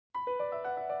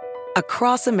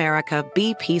Across America,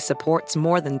 BP supports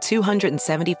more than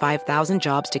 275,000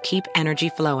 jobs to keep energy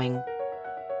flowing.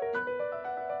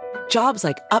 Jobs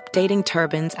like updating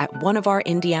turbines at one of our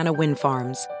Indiana wind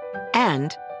farms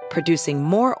and producing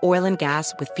more oil and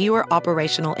gas with fewer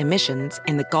operational emissions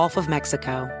in the Gulf of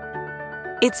Mexico.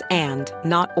 It's and,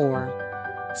 not or.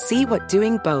 See what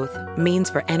doing both means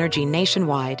for energy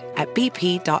nationwide at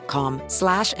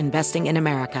bp.com/investing in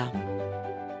America.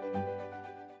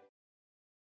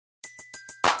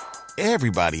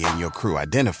 Everybody in your crew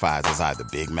identifies as either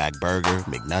Big Mac Burger,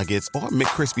 McNuggets, or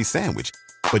McCrispy Sandwich.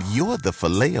 But you're the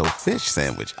Filet-O-Fish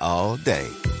Sandwich all day.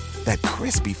 That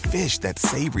crispy fish, that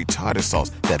savory tartar sauce,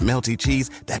 that melty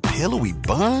cheese, that pillowy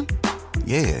bun.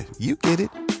 Yeah, you get it.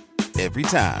 Every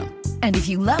time. And if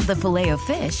you love the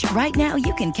Filet-O-Fish, right now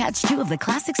you can catch two of the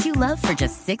classics you love for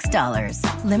just $6.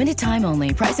 Limited time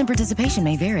only. Price and participation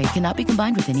may vary. Cannot be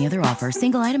combined with any other offer.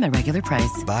 Single item at regular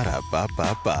price.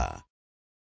 Ba-da-ba-ba-ba.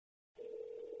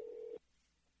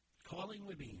 Calling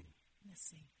Webeen. Let's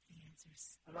see the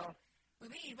answers. Hello?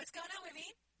 Webeen, what's going on,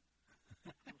 Webeen?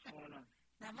 What's going on?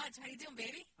 Not much. How you doing,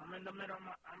 baby? I'm in the middle of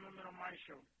my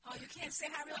show. Oh, you can't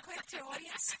say hi real quick to your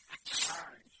audience? All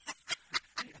right.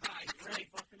 Hi, Really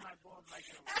busting my balls like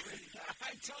a really.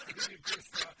 I told you you're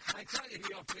pissed off. I told you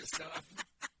you're pissed off.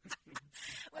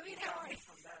 Webeen, how are you?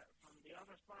 From the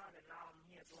other spot, and now I'm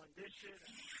here doing this shit.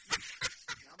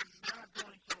 I'm not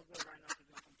doing so good right now because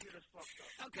my computer's fucked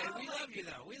up. Okay, we love you,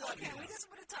 though. We love you, Okay, we though. just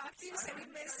want to talk to you, say we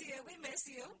miss you. We miss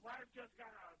you. The wife just got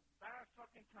a bad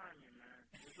fucking timing, man.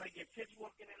 It's like your kids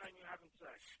walking in on you having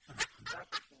sex. That's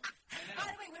the thing. By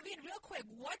the way, Webeen, real quick,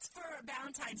 what's for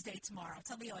Valentine's Day tomorrow?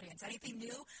 Tell the audience. Anything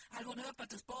new? Algo nuevo para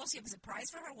tu esposa? You have a surprise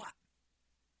for her? What?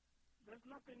 There's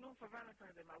nothing new for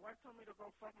Valentine's Day. My wife told me to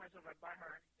go fuck myself. I'd buy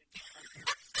her anything.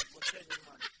 We're saving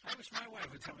money. I wish my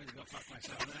wife would tell me to go fuck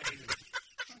myself. And I hate it.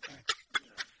 Okay.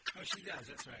 Oh, she does.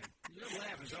 That's right. Your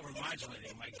laugh is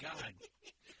overmodulating. My God.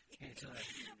 Can't tell that.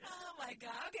 Oh, my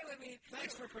God. Okay, Webeen.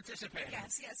 Thanks for participating.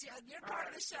 Yes. You're part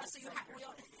of the show, so you have...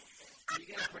 You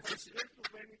get a participation. This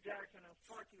is Baby Jackson and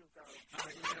fuck you guys. All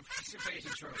right, you get a participation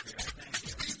trophy. Right? Thank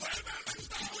you.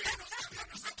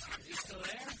 Is he still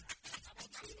there?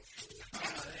 Oh,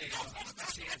 there you go.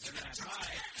 That's the answer to that.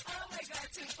 Bye. Oh, my God.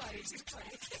 Too funny.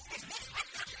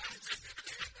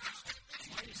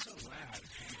 Why are you so loud?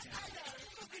 I know.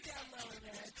 Put me down lower,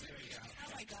 man. There you go.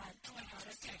 Oh, my God.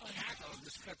 That's too funny. Cackle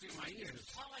just cut through my ears.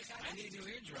 Oh, my God. I need new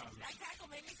eardrums. That cackle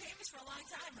made me famous for a long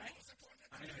time, right?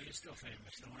 I know, you're still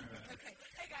famous. Don't worry about it. Okay.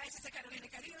 Hey, guys. It's the Carolina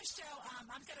Cadillo Show. I'm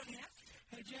Carolina.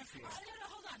 Hey, Jeffrey. No,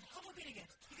 hold on. Come Webeen again.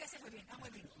 You guys say Webeen. I'm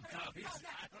Webeen. No, he's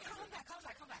not. Come back.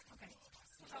 Okay.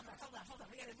 Hold on.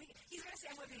 He's going to say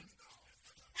I'm Webeen.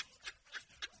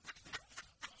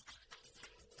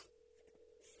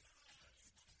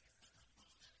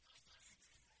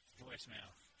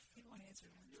 Voicemail. You don't want to answer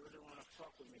him. You really want to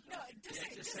fuck with me? No, just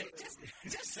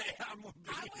say I'm Webeen.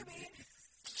 I'm Webeen.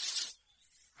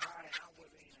 All right, I'm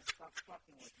with me and stop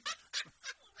fucking with me.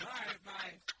 All right,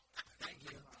 bye. Thank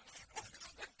you.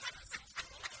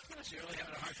 You're really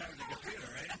having a hard time with the computer,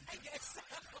 right? I guess so.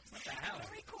 What the hell?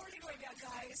 We're recording right now,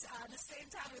 guys. The same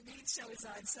time Webeen show is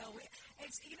on. So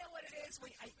it's you know what it is.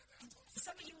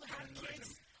 Some of you have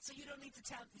kids, so you don't need to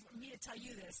tell me to tell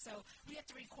you this. So we have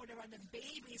to record around the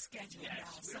baby schedule now.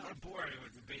 We don't want to bore you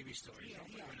with the baby stories.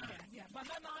 Yeah.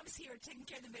 But my mom's here taking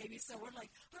care of the baby, so we're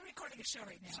recording a show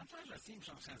right now. Sometimes our theme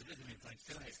song sounds good to me, like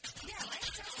tonight. Yeah, right?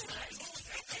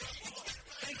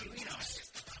 Thank you, Enos.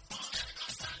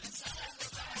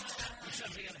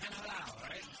 Something in General,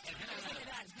 right?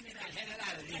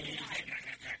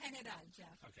 General,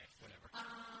 Jeff. Okay, whatever.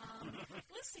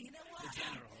 Listen, you know what? The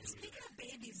general. Speaking of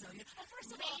babies, though, first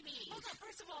of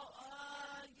all,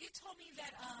 you told me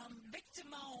that Vic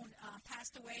Damone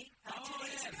passed away 2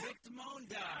 days ago. Vic Damone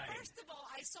died. First of all,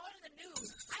 I saw it in the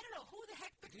news. I don't know who the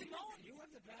heck Vic Damone. You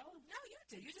have the bell? No, you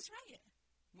did. You just rang it.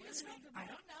 I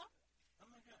don't know. Oh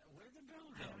my God, where'd the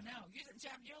bell go? I don't know.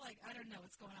 Jeff, you're like, I don't know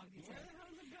what's going on with you. Where the hell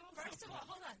did the bell go? First of all,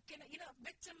 hold on.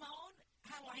 Vic Damone,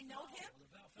 how I know him?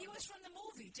 He was from the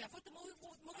movie, Jeff. What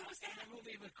movie was that? The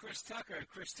movie with Chris Tucker.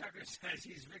 Chris Tucker says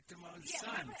he's Vic Damone's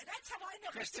son. That's how I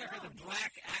know Chris Vic Tucker, Damone. the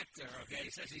black actor,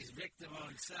 he says he's Vic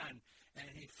Damone's son. And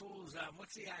he fools,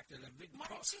 what's the actor? The big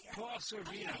Paul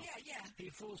Sorvino. Oh, yeah. He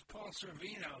fools Paul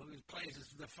Sorvino, who plays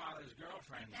the father's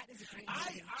girlfriend. That is a great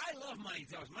movie. I love Money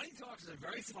Talks. Money Talks is a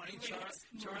very funny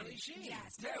Charlie Sheen. Yes,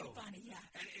 very funny, yeah.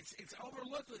 And it's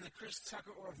overlooked in the Chris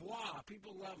Tucker au revoir.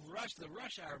 People love the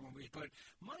Rush Hour movies, but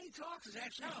Money Talks is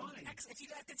actually funny. If you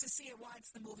got to see it, watch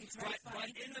the movie. It's very funny.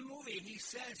 But in the movie, he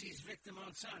says he's Vic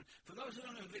Damone's son. For those who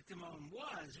don't know who Vic Damone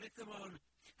was, Vic Damone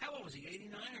How old was he?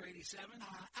 89 or 87?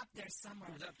 Up there somewhere.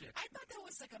 He was up there. I thought that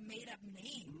was like a made-up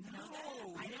name.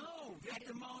 No. Vic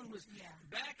Damone was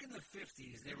back in the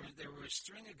 50s. There were a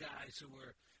string of guys who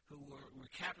were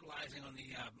capitalizing on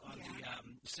the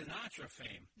Sinatra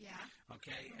fame. Yeah.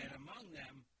 Okay, and among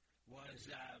them was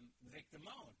Vic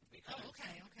Damone.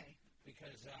 Okay.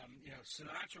 Because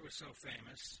Sinatra was so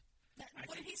famous.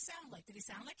 What did he sound like? Did he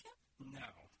sound like him? No.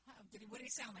 What did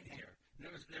he sound like? Here,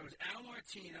 there was Al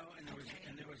Martino, and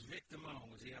there was Vic Damone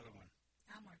was the other one.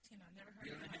 Al Martino, never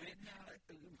heard of him. No.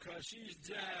 Because she's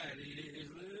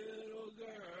daddy's little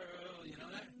girl. You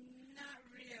know that? Not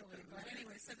really, but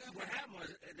anyway, so go ahead. What happened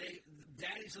was,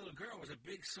 Daddy's Little Girl was a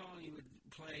big song you would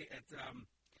play at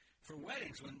for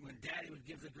weddings when Daddy would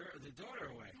give the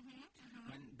daughter away.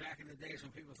 When back in the days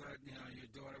when people thought your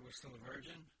daughter was still a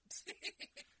virgin.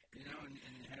 And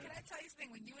can I tell you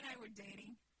something? When you and I were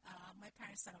dating, my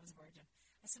parents thought I was a virgin.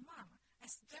 I said, Mom,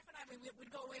 Jeff and I would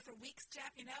go away for weeks,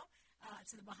 Jeff,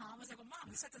 to the Bahamas. I go, Mom,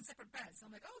 we slept on separate beds.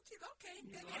 I'm like, oh, okay.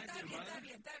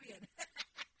 David.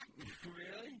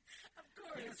 Really? Of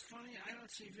course. It's funny. I don't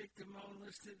see Vic Damone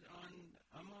listed on.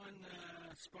 I'm on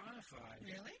Spotify.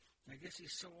 Really? I guess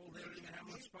he's so old they don't even have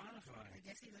him on Spotify. I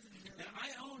guess he doesn't really. Now,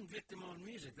 I own Vic Damone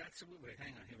music. Wait,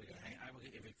 hang on. Here we go. I will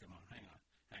get you Vic Damone. Hang on.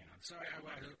 Sorry, I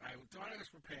thought I was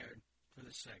prepared for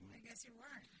this segment. I guess you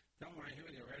weren't. Don't worry. Here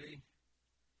we go. Ready?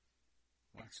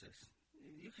 Watch this.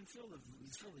 You can fill the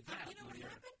gap. You know what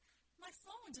happened? My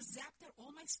phone just zapped out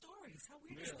all my stories. How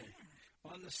weird is that?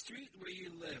 On the street where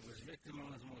you live was Vic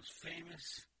Damone's most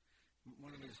famous,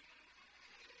 one of his...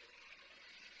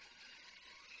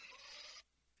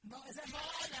 Is that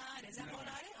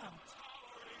Volare? Oh.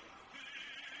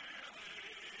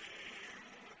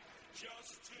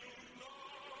 Just to know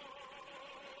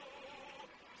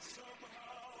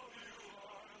somehow you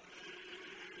are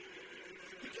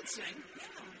You can sing. Yeah,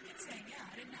 you can sing, yeah.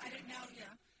 I didn't know,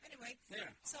 yeah. Anyway,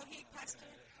 so he passed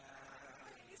away.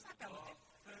 He's not that looking.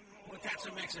 Well, that's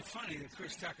what makes it funny that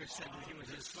Chris Tucker said that he was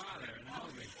his father in the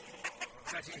movie.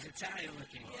 Because he's Italian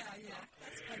looking. Yeah,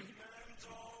 that's funny.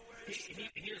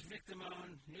 Here's Vic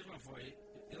Damone. Here's one for you.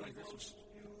 You like this one?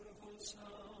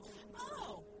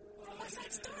 Oh, from West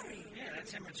Side Story. Yeah,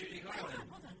 that's him and Judy Garland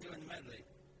doing the medley.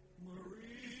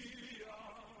 Maria.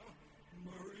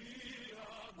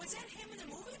 Was that him in the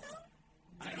movie, though?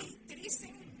 Did he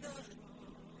sing the...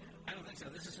 I don't think so.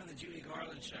 This is from the Judy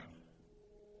Garland show.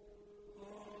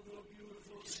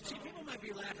 See, people might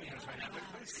be laughing at us right now,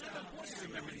 but it's kind of important to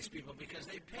remember these people because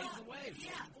they paved the way.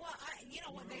 Yeah, well,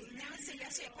 when they now say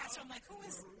yesterday, Pastor, I'm like, who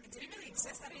is... Did he really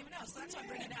exist? I didn't even know, so that's why I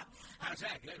bring it up. How's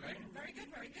that? Good, right? Very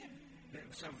good, very good.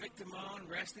 So, Vic Damone,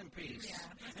 rest in peace.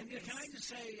 Yeah. And can I just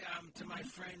say to my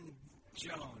friend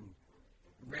Joan,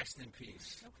 rest in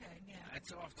peace. Okay, yeah.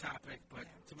 That's off topic, but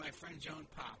to my friend Joan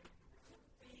Pop,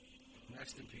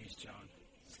 rest in peace, Joan.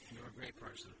 You're a great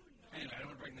person. Anyway, I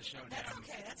don't want to bring the show down.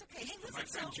 That's okay. Hey, listen, my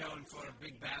friend Joan fought a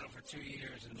big battle for 2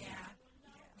 years, and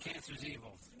cancer's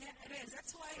evil. Yeah, it is.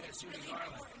 That's why it's Judy really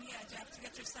Garland. important, Jeff, to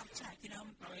get yourself checked,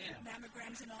 Oh, yeah.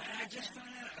 Mammograms and all and that. I just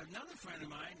found out another friend of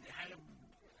mine had a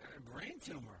brain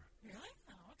tumor. Really?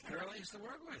 Oh, okay. Girl I used to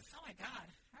work with. Oh, my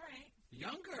God. All right.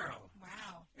 Young girl.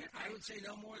 Wow. Okay. I would say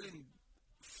no more than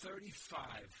 35.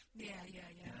 Yeah.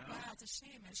 Wow, it's a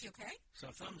shame. Is she okay? So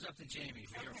thumbs up to Jamie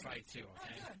for your fight, too,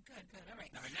 okay? Oh, good. All right.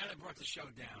 Now they brought the show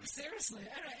down. Seriously.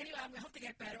 All right. Anyway, I hope to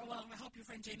get better. Well, I hope your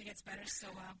friend Jamie gets better. So,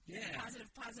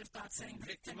 positive thoughts.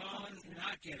 Vic Damone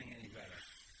not getting any better.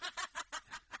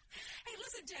 Hey,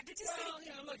 listen, Jeff, did you see...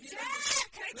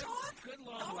 Jeff, can I talk? Good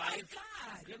long life. Oh, my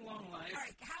God. Good long life. All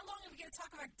right, how long are we going to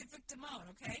talk about Vic Damone,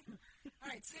 okay? All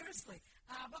right, seriously.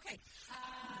 Okay.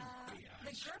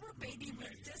 The Gerber baby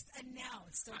was just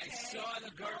announced, okay? I saw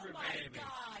the Gerber baby. Oh,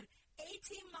 my God.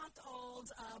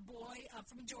 18-month-old boy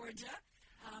from Georgia.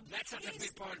 That's not a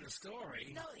big part of the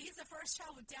story. No, he's the first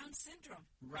child with Down syndrome.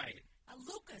 Right.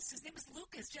 Lucas. His name is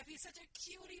Lucas. Jeff, he's such a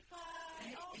cutie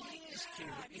pie. He is cute.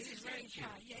 He's very cute.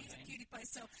 Yeah, he's a cutie pie.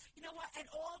 So, you know what? And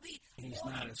all the... He's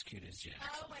not as cute as Jack.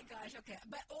 Oh, my gosh. Okay.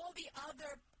 But all the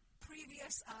other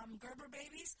previous Gerber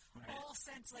babies all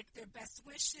sent, like, their best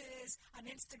wishes on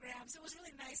Instagram. So it was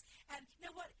really nice. And you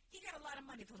know what? He got a lot of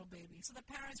money for little baby. So the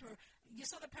parents were... You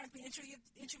saw the parents being interviewed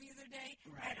the other day.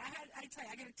 Right. And I tell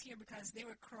you, I got a tear because they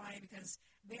were crying because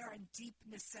they are in deep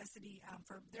necessity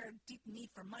they're in deep need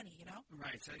for money, you know?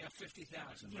 Right. So they got $50,000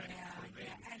 for the baby.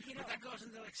 Yeah. And, but that goes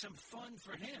into like some fun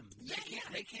for him.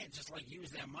 They can't just like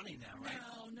use their money now, right?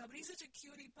 No, but he's such a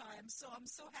cutie pie. I'm so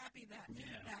happy that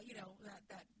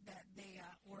that they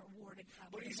were awarded.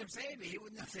 But he's a baby. He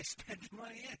wouldn't have to spend the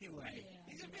money anyway. Yeah,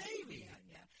 he's a baby.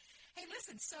 Yeah. Hey,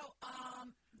 listen, so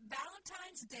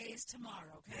Valentine's Day is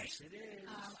tomorrow, okay? Yes, it is.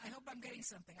 I hope I'm getting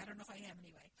something. I don't know if I am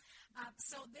anyway.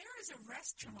 So there is a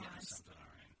restaurant. You're getting something,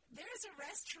 all right. There is a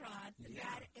restaurant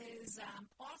that is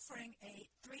offering a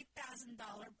 $3,000,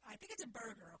 I think it's a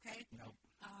burger, okay? Nope.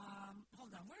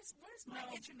 Hold on. Where's my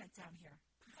internet down here?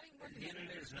 The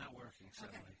internet is not working,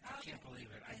 suddenly. I can't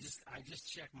believe it. I just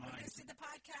checked mine. You see the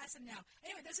podcast and now.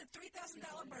 Anyway, there's a $3,000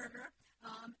 burger,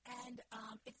 and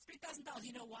it's $3,000.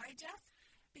 You know why, Jeff?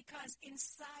 Because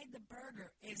inside the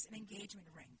burger is an engagement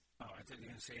ring. Oh, I thought you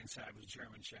were going to say inside was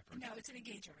German Shepherd. No, it's an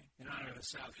engagement ring. In honor of the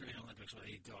South Korean Olympics where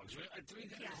they eat dogs. There's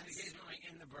an engagement ring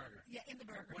in the burger. Yeah, in the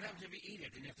burger. What happens if you eat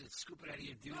it? Then you have to scoop it out of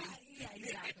your duty? Yeah,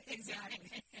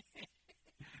 exactly.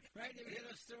 Right? You ever hear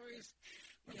those stories?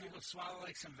 When people swallow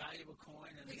like some valuable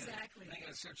coin and they got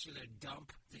to search through their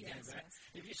dump to get it back.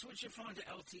 If you switch your phone to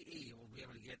LTE, you'll be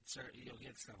able to get you'll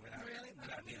get stuff without. Really?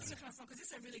 I'm going to switch my phone because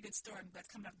this is a really good story that's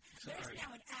coming up. There's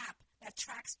now an app that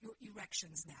tracks your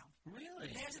erections now. Really?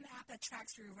 There's an app that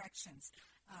tracks your erections.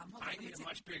 I need a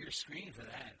much bigger screen for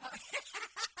that.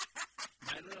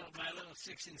 My little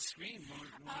 6-inch screen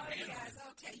won't handle it.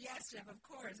 Okay, yes, Jeff, of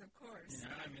course. You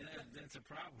know, I mean, that's a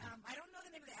problem. I don't know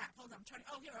the name of the app. Hold on, I'm trying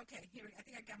to, here, I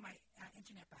think I got my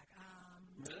internet back.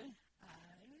 Really?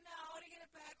 No, I didn't get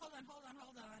it back. Hold on.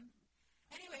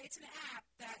 Anyway, it's an app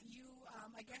that you,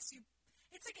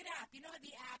 it's like an app. You know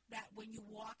the app that when you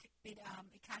walk, it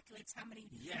calculates how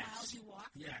many miles you walk?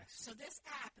 Yes. So this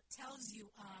app tells you,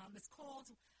 it's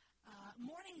called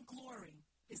Morning Glory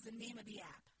is the name of the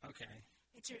app. Okay.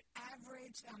 It's your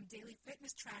average daily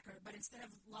fitness tracker, but instead of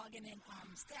logging in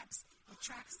steps, it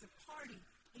tracks the party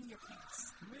in your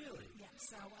pants. Really? Yeah.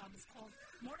 So it's called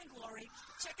Morning Glory.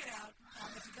 Check it out.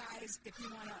 If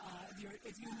you want to,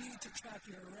 if you need to track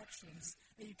your erections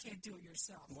and you can't do it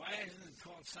yourself. Why isn't it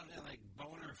called something like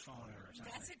Boner Phoner or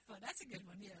something? That's a good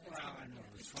one. Yeah. Well, I know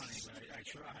it's funny, but I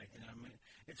tried. You know, I mean,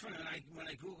 it's funny when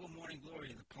I Google Morning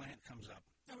Glory, the plant comes up.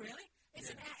 Oh, really? It's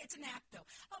an app, though.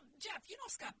 Jeff, you know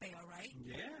Scott Baio, right?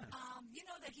 Yeah. You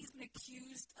know that he's been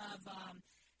accused of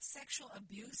sexual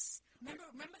abuse.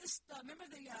 Remember the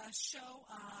show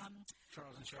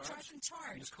Charles in Charge? Charles in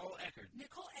Charge.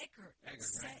 Nicole Eckert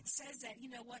says that,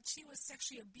 you know what, she was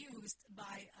sexually abused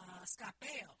by Scott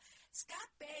Baio.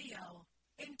 Scott Baio,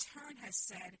 in turn, has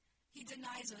said he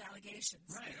denies those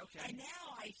allegations. Right, okay. And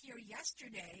now I hear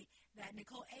yesterday that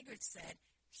Nicole Eggert said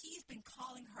he's been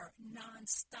calling her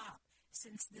nonstop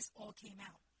since this all came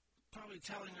out. Probably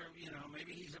telling her, you know,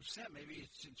 maybe he's upset. Maybe he's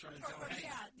trying to tell her, hey.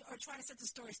 Yeah, or trying to set the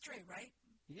story straight, right?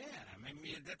 Yeah, I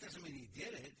mean, that doesn't mean he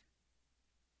did it.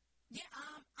 Yeah,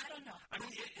 I don't know. I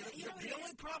mean, the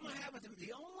only problem I have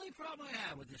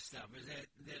with this stuff is that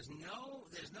there's no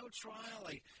trial.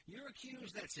 Like, you're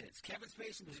accused, that's it. Kevin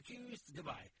Spacey was accused,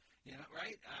 goodbye. You know,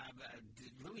 right?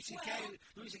 Louis C.K.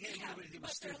 was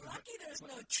they're lucky there's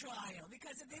no trial,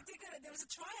 because if there was a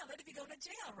trial, they'd be going to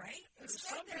jail, right?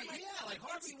 Like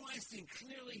Harvey Weinstein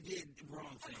clearly did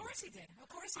wrong things. Of course he did.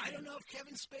 I don't know if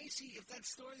Kevin Spacey, if that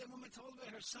story that woman told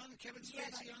about her son, Kevin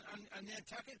Spacey on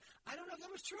Nantucket, I don't know if that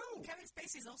was true. Kevin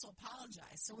Spacey's also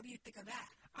apologized, so what do you think of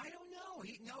that? I don't know.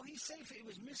 He said it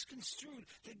was misconstrued.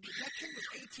 That kid was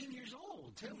 18 years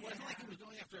old, too. It wasn't like he was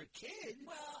going after a kid.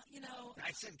 Well, you know.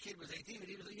 I said kid was 18, but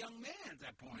he was a young man at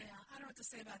that point. Yeah, I don't know what to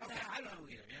say about that. I don't know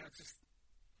either. You know, it's just,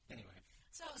 anyway.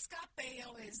 So Scott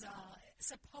Baio is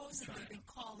supposedly been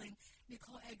calling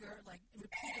Nicole Eggert like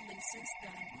repeatedly since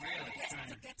then. Really?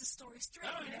 To get the story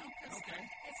straight, you know? Okay.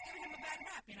 It's giving him a bad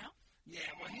rap, you know? Yeah,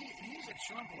 well, he's a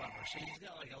Trump lover, so he's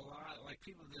got like a lot, like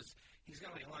people just, he's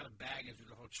got like a lot of baggage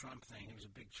with the whole Trump thing. He was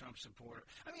a big Trump supporter.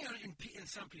 I mean, in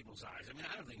some people's eyes. I mean,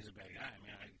 I don't think he's a bad guy. I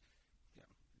mean,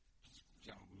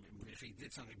 if he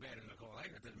did something bad to Nicole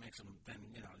Eggert, that makes him, then,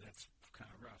 you know, that's kind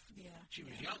of rough. Yeah. She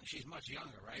was young. She's much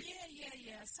younger, right?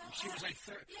 Yeah. So, she was like,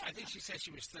 I think she said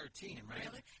she was 13, right?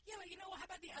 Really? Yeah, but you know, how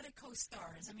about the other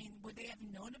co-stars? I mean, would they have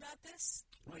known about this?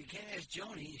 Well, you can't ask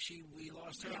Joni. We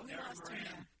lost her. We lost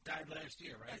her. Died last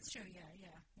year, right? That's true, yeah.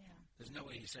 There's no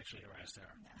way he sexually harassed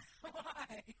her. No.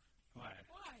 Why?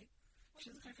 She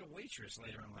looked like a waitress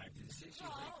later in life. Did you see?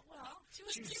 She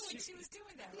was cute. She was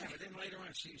doing that. Yeah, right? but then later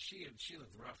on, she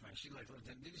looked rough, man. She lived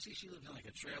in. Did you see? She lived in like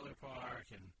a trailer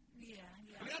park and. Yeah.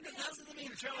 I mean, that doesn't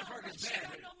mean the trailer park is bad.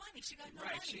 She got no money. She got no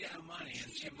money. Right, she got no money, and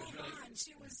she was really.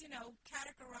 She was, you know,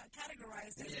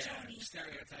 categorized as Joni. Joni.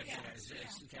 Stereotyped. Yeah,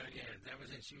 that was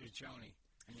it. She was Joni.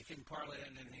 And you couldn't parlay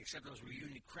that into anything except those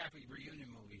crappy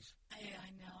reunion movies. Yeah,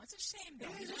 I know. It's a shame,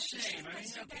 though. It is a shame. I mean,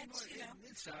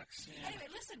 it sucks. Yeah. Anyway,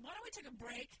 listen, why don't we take a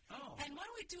break? Oh. And why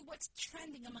don't we do what's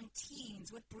trending among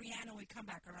teens with Brianna when we come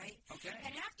back, all right? Okay.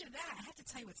 And after that, I have to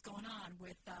tell you what's going on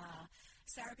with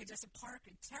Sarah Jessica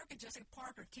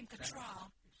Parker, Kim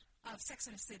Cattrall of Sex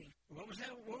and the City. What was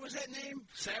that name?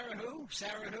 Sarah who?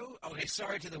 Okay,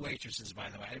 sorry to the waitresses,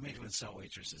 by the way. I didn't mean to insult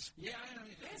waitresses. Yeah, I know.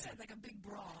 There's like a big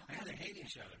brawl. I know they hate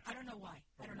each other. I don't know why.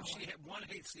 One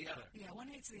hates the other. Yeah, one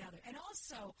hates the other. And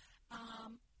also,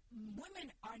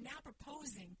 women are now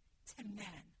proposing to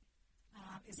men.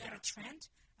 Is that a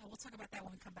trend? We'll talk about that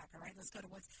when we come back, all right? Let's go to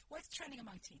what's trending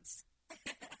among teens.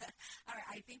 All right,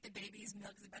 I think the baby's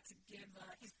milk is about to give,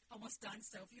 he's almost done.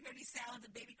 So if you hear any sounds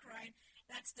of baby crying,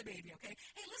 that's the baby, okay?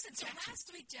 Hey, listen, so last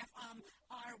week, Jeff,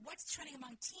 our What's Trending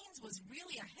Among Teens was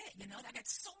really a hit, you know? I got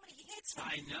so many hits from,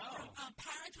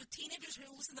 parents with teenagers who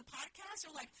listen to the podcast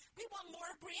are like, we want more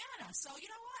of Brianna. So you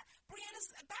know what? Brianna's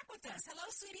back with us. Hello,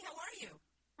 sweetie. How are you?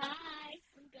 Hi,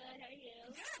 I'm good. How are you?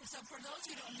 Good. So for those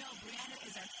who don't know, Brianna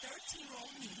is our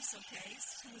 13-year-old niece, okay,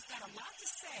 who's got a lot to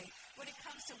say when it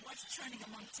comes to what's trending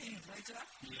among teens, right, Jeff?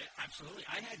 Yeah, absolutely.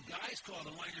 I had guys call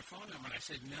and want your phone number, and I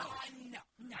said no. No.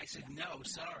 I said no,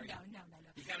 sorry. No.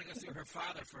 You got to go through her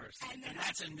father first, and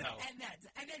that's a no. And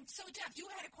then, so Jeff, you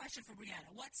had a question for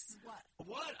Brianna. What?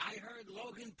 What? I heard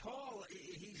Logan Paul.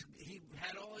 He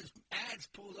had all his ads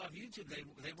pulled off YouTube.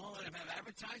 They won't let him have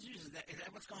advertisers. Is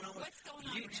that what's going on? What's going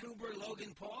on? YouTuber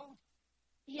Logan Paul?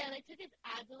 Yeah, they took his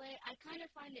ads away. I kind of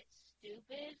find it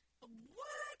stupid.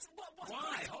 What?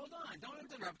 Why? Hold on. Don't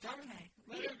interrupt her. Okay.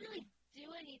 He didn't really do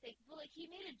anything. Well, like, he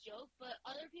made a joke, but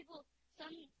other people,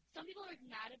 some people are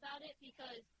mad about it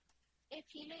because if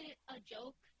he made a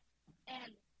joke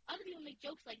and other people make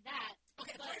jokes like that.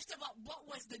 Okay, first of all, what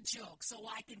was the joke so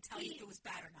I can tell you if it was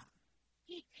bad or not?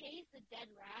 He tased a dead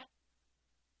rat.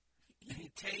 He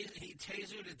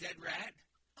tasered a dead rat?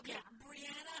 Okay, yeah.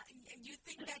 Brianna, you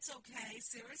think that's okay?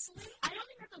 Seriously? I don't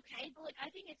think that's okay, but, like,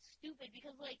 I think it's stupid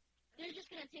because, like, they're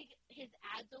just going to take his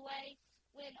ads away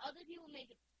when other people make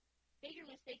bigger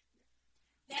mistakes.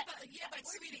 Yeah, but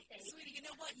sweetie, you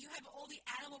know what? You have all the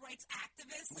animal rights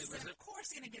activists. Of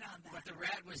course you're going to get on that. But the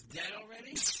rat was dead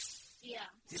already? Yeah.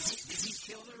 Did he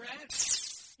kill the rat?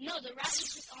 No, the rat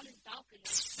was just on his balcony.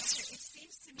 Okay, it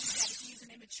seems to me that he's an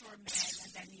immature man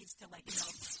and that needs to, like,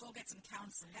 go get some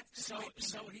counseling. That's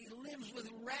so he lives with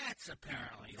rats,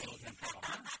 apparently, Logan Paul,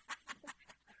 huh?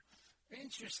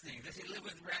 Interesting. Does he live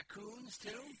with raccoons,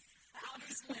 too?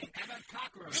 Obviously. How about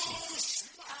cockroaches?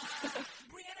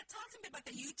 Brianna, talk to me about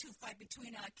the YouTube fight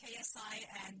between KSI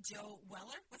and Joe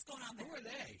Weller. What's going on there? Who are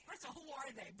they? First of all, who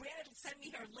are they? Brianna sent me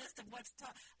her list of what's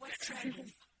trending.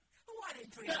 Who are they,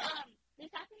 Brianna? So, this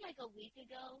happened like a week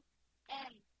ago,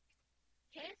 and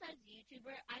KSI's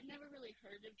YouTuber, I've never really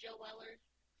heard of Joe Weller.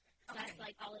 Okay. That's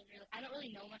like all I don't really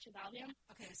know much about him.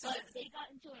 Okay, so but they got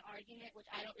into an argument, which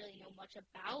I don't really know much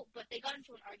about, but they got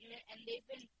into an argument, and they've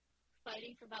been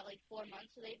fighting for about like 4 months,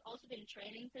 so they've also been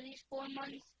training for these 4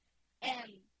 months,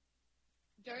 and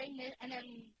during this, and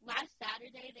then last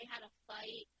Saturday, they had a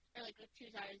fight, or like 2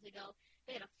 Saturdays ago,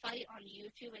 they had a fight on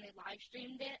YouTube, and they live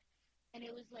streamed it, and it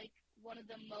was like one of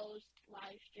the most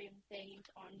live-streamed things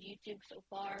on YouTube so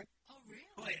far. Oh,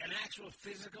 really? Wait, an actual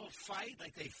physical fight?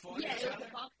 Like they fought each other? Yeah, it was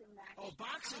a boxing match. Oh,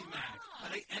 boxing match.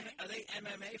 Okay. Are they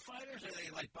MMA fighters, or are they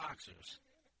like boxers?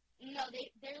 No,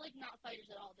 they're like not fighters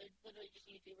at all. They're literally just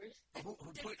YouTubers.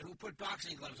 Who put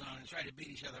boxing gloves on and try to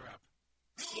beat each other up?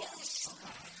 Yeah.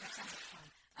 Okay, that sounds fun.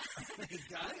 He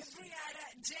does? Brianna,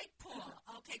 Jake Paul,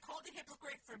 called a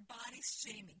hypocrite for body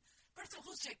shaming. First of all,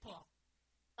 who's Jake Paul?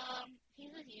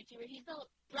 He's a YouTuber. He's the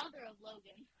brother of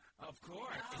Logan. Of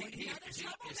course. Oh,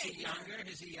 Is he younger?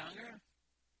 Is he younger?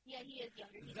 Yeah, he is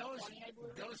younger. He's 20, I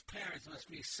believe. Those parents must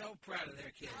be so proud of their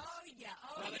kids. Oh, yeah.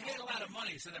 Well, they get a lot of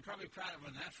money, so they're probably proud of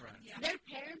them on that front. Yeah. Their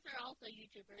parents are also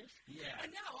YouTubers. Yeah.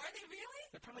 No, are they really?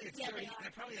 They're probably like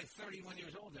they're probably like 31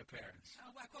 years old, their parents. Oh,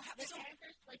 wow. Cool. Their parents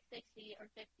are like 60 or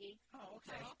 50. Oh,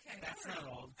 okay. Oh, okay. That's not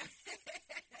old.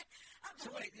 So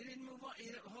wait, they didn't move on.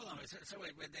 Hold on. So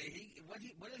wait, what did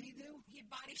he do? He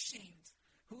body shamed.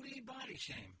 Who did he body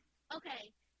shame?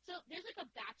 Okay, so there's like a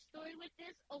backstory with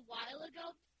this. A while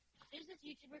ago, there's this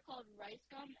YouTuber called Rice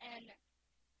Gum, and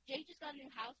Jake just got a new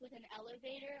house with an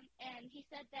elevator, and he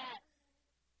said that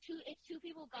if two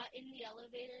people got in the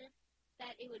elevator,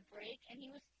 that it would break, and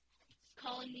he was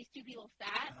calling these two people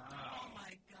fat. Oh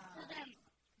my God. So then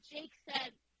Jake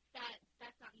said that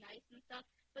that's not nice and stuff,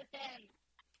 but then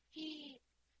he,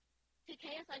 to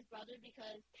KSI's brother,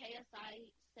 because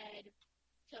KSI said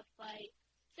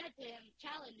to him,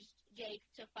 challenged Jake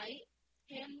to fight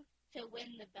him to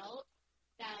win the belt,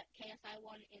 KSI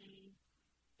won in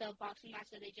the boxing match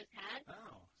that they just had.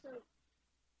 Oh. So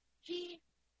he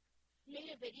made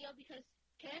a video because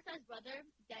KSI's brother,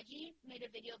 Deji, made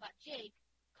a video about Jake,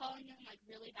 calling him, like,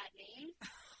 really bad names.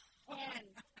 And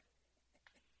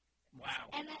wow.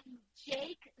 And then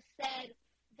Jake said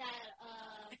that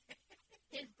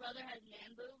his brother has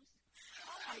man boobs.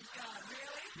 Oh, my God,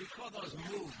 really? You call those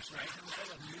moves, right? You call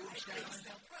those moves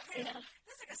down? Yeah.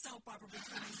 That's like a soap opera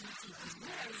between these YouTubers.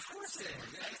 Yeah, of course it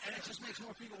is. And it just makes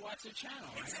more people watch the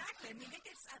channel, right? Exactly. I mean, it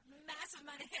gets a massive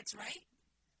amount of hits, right?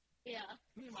 Yeah.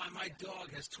 Meanwhile, my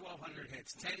dog has 1,200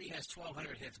 hits. Teddy has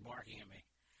 1,200 hits barking at me.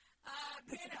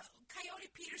 Brianna, Coyote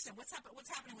Peterson, what's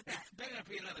happening with that? Better not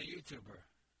be another YouTuber.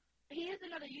 He is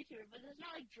another YouTuber, but there's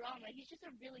not, like, drama. He's just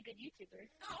a really good YouTuber.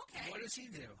 Oh, okay. What does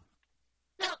he do?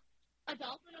 So,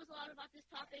 Adolfo knows a lot about this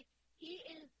topic. He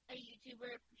is a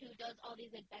YouTuber who does all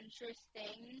these adventurous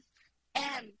things,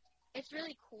 and it's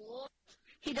really cool.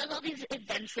 He does all these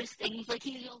adventurous things, like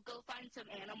he'll go find some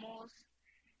animals.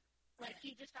 Like,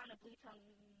 he just found a blue-tongue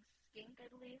skink, I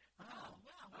believe. Oh,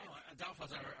 wow. Oh,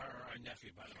 Adolfo's our nephew,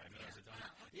 by the way. For those that don't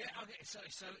know. Yeah, okay, so,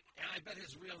 and I bet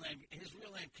his real name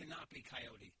cannot be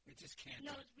Coyote. It just can't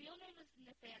No, be. his real name is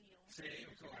Nathaniel. See,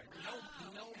 of course.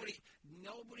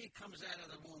 Nobody comes out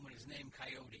of the womb with his name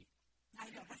Coyote. I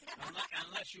know.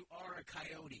 Unless you are a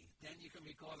coyote. Then you can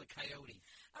be called a coyote.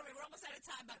 All right, we're almost out of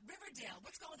time, but Riverdale.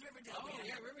 What's going with Riverdale? Oh,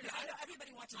 yeah, Riverdale. I know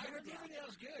everybody watches I heard Riverdale.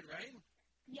 Riverdale's good, right?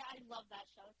 Yeah, I love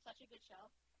that show. It's such a good show.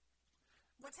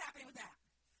 What's happening with that?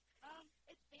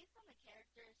 It's based on the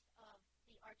characters of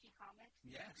the Archie comics,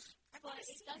 Yes. but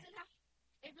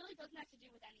it really doesn't have to do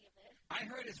with any of it. I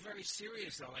heard it's very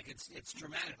serious, though. Like, it's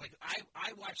dramatic. Like,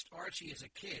 I watched Archie as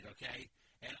a kid, okay?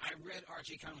 And I read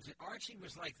Archie comics. And Archie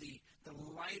was like the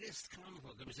lightest comic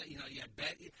book. It was, you had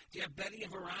Betty. Do you have Betty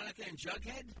and Veronica and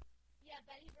Jughead? Yeah,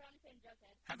 Betty, Veronica, and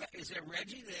Jughead. How about, is there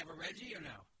Reggie? Do they have a Reggie or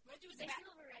no? Reggie was They the bad.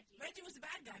 still have a Reggie. Reggie was the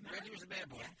bad guy, remember? Reggie was the bad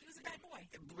boy. Yeah, he was a bad boy.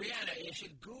 Brianna, you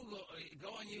should go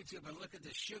on YouTube and look at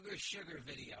the Sugar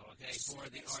video, okay, for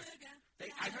the art.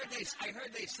 I heard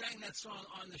they sang that song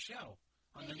on the show.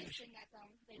 On They the did new sing that song.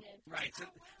 They did. Right.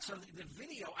 So the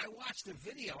video, I watched the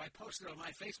video. I posted it on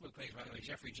my Facebook page, by the way,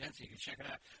 Jeffrey Jensen. You can check it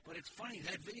out. But it's funny,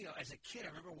 that video, as a kid,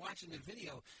 I remember watching the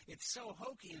video. It's so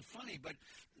hokey and funny. But,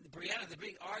 Brianna, the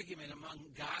big argument among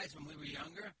guys when we were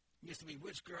younger used to be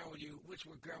which girl would you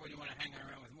want to hang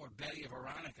around with more, Betty or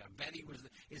Veronica?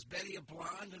 Is Betty a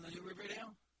blonde in the new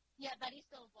Riverdale? Yeah, Betty's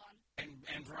still a blonde.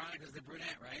 And Veronica's the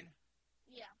brunette, right?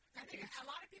 Yeah. I think a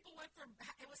lot of people went for,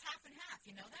 it was half and half,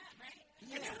 you know that, right?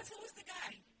 Yeah. And who was the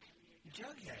guy?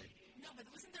 Jughead. No, but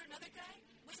wasn't there another guy?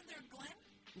 Wasn't there Glenn?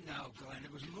 No, Glenn,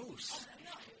 it was Moose. Oh,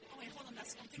 no. Oh, wait, hold on. I'm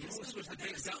thinking of Moose was the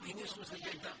big dump. Moose was the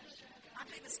big dump. I'm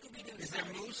thinking of Scooby-Doo. Is there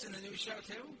Moose in the new show,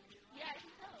 too? Yeah, I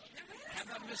think so. How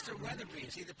about Mr.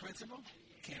 Weatherby? Is he the principal?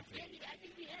 Can't be. I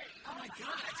think he is. Oh, my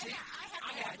God. See,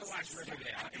 I have to watch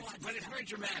Riverdale. But it's very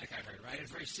dramatic, I heard, right?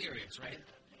 It's very serious, right?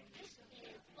 This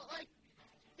is, but, like,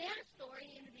 they had a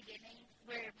story in the beginning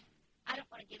where, I don't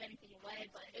want to give anything away,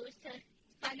 but it was to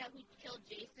find out who killed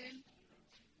Jason.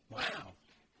 Wow.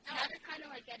 Now they're kind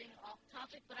of, like, getting off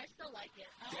topic, but I still like it.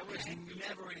 There was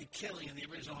never any killing in the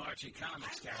original Archie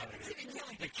comics, Carol.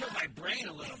 It killed my brain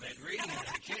a little bit reading it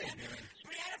as a kid.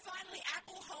 Brianna, finally,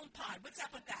 Apple HomePod. What's up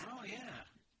with that? Oh, yeah.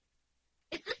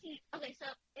 It's just, okay,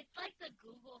 so it's like the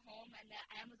Google Home and the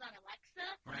Amazon Alexa.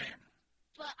 Right.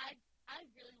 But I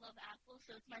really love Apple,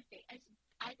 so it's my favorite.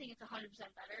 I think it's 100%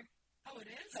 better. Oh, it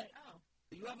is? Oh.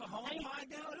 You have a HomePod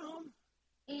now at home?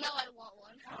 No, I want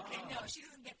one. Okay, no, she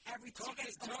doesn't get everything.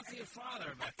 Talk to your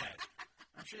father about that.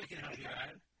 I'm sure he can help you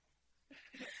out.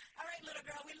 All right, little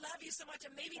girl, we love you so much,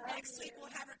 and maybe next week we'll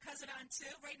have her cousin on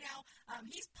too. Right now,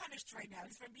 he's punished right now.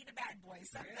 He's for being a bad boy.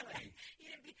 So Really?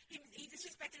 he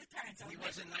disrespected his parents. He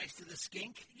wasn't nice to the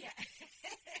skink? Yeah.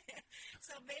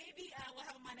 So maybe we'll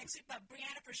have him on next week. But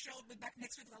Brianna, for sure, will be back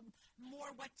next week with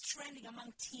more what's trending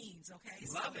among teens, okay?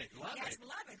 Love it. Yes,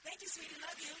 love it. Thank you, sweetie.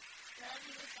 Love you. Love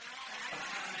you.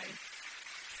 Bye.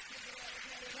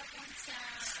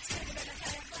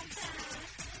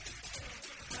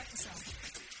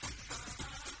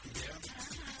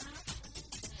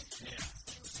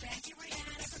 Thank you,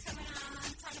 Brianna, for coming on.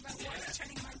 Talk about what's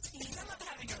trending among teens. I love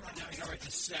having her on. Now we go right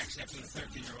to sex after the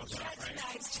 13-year-old's off, right?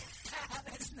 Nice.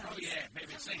 That's nice. Oh, yeah.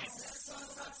 Baby, sing it.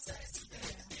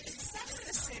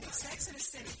 Sex in the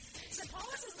City.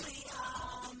 Supposedly,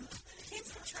 Kim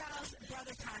Cattrall's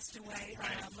brother passed away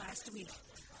last week.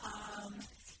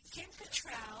 Kim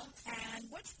Cattrall and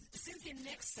Cynthia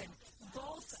Nixon,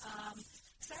 both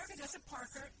Sarah Jessica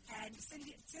Parker and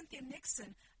Cynthia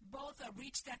Nixon both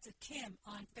reached out to Kim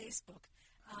on Facebook.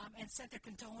 and sent their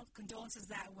condolences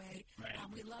that way. Right.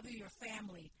 We love you, your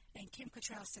family. And Kim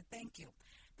Cattrall said thank you.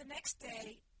 The next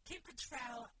day, Kim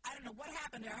Cattrall, I don't know what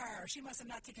happened to her. She must have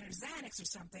not taken her Xanax or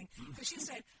something, because she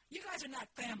said, you guys are not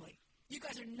family. You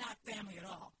guys are not family at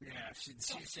all. Yeah, she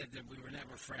said that we were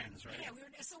never friends, right? Yeah,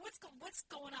 so what's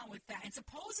going on with that? And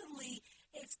supposedly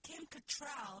it's Kim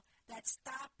Cattrall that's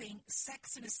stopping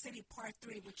Sex and the City Part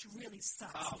 3, which really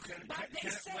sucks. Oh,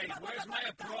 where's my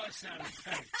applause sound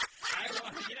effect? I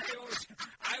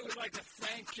would like to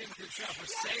thank Kim Cattrall for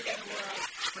saving the world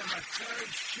from a third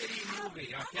shitty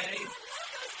movie, okay?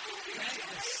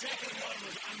 The second one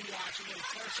was unwatchable. The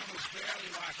first one was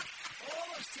barely watchable. All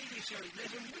those TV shows, there's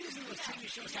a reason those TV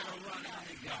shows had a run and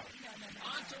they go.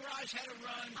 Entourage had a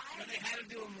run, but they had to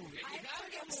do a movie. I'm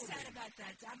pretty upset about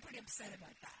that.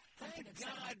 Thank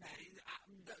God.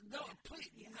 No,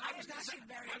 please. I was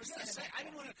going to say, I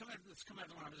didn't want to come out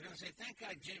the line. I was going to say, thank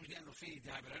God James Gandolfini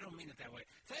died, but I don't mean it that way.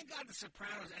 Thank God The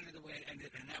Sopranos ended the way it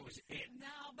ended, and that was it.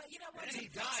 No, but you know what? And he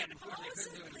died, and of course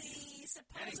they couldn't do it.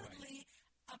 Supposedly,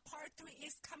 Part 3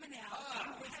 is coming out.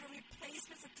 We have a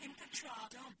replacement for Kim Cattrall.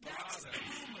 That's just the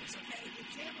rumors, okay?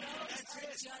 Those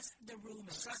are just the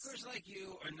rumors. Suckers like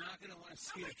you are not going to want to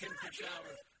see the Kim Cattrall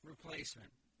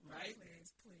replacement, right?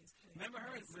 Please. Remember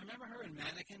her in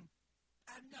Mannequin?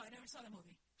 No, I never saw the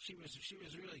movie. She was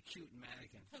really cute in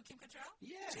Mannequin. Who, Kim Cattrall?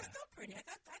 Yeah. She's still pretty. I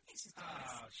think she's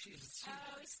still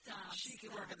nice. Stop. She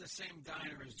could work at the same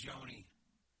diner as Joni.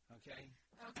 Okay.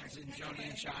 As in Joni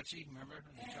and Chachi, remember?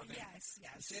 Yes.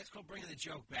 See, it's called bringing the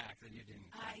joke back that you didn't.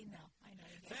 I know.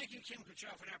 Thank you, Kim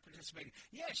Cattrall, for not participating.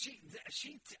 Yeah, she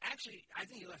actually, I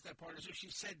think you left that part. So she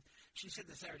said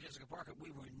to Sarah Jessica Parker, we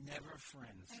were never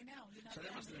friends. I know. So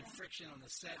there must have been friction on the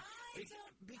set.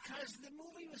 Because the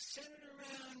movie was centered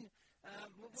around...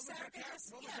 What was her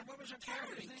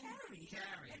character's name?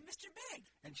 Carrie. And Mr. Big.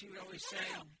 And she would always say...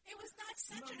 it was not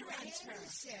centered around her.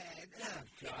 Oh,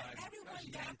 God. Everyone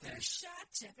got their shot,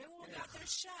 Jeff. Everyone got their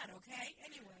shot, okay?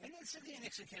 Anyway. And then Cynthia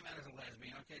Nixon came out as a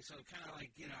lesbian, okay? So kind of like,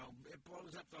 it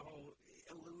blows up the whole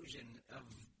illusion of...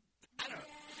 I don't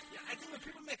know. Yeah, I think when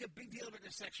people make a big deal about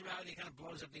their sexuality, it kind of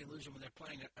blows up the illusion when they're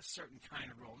playing a certain kind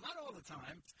of role. Not all the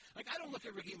time. Like, I don't look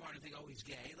at Ricky Martin and think, oh, he's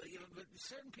gay. Like, but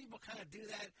certain people kind of do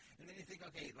that, and then you think,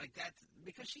 okay, like that,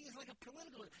 because she is like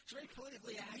she's very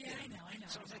politically active. Yeah, I know.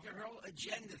 So it's like her whole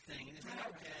agenda thing, and it's like,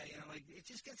 okay, like, it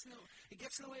just gets in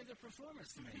the way of the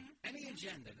performance to me. Any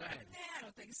agenda, go ahead. I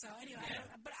don't think so. Anyway,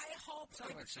 but I hope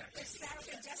about sex. If Sarah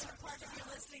and Jessica Parker, if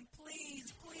you're listening, please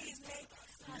make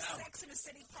Sex and the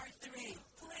City Part 3.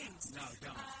 Please. No,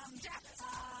 don't. Jeff,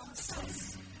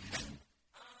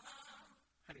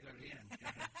 How do you go to the end?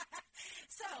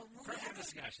 So, perfect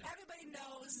discussion. Everybody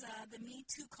knows the Me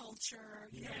Too culture.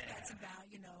 You know what that's about,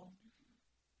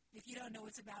 If you don't know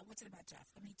what's it about, Jeff?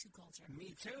 The Me Too culture.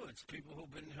 Me Too. It's people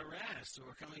who've been harassed, who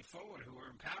are coming forward, who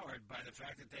are empowered by the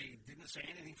fact that they didn't say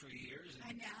anything for years.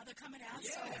 And now they're coming out,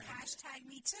 so hashtag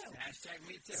Me Too. Hashtag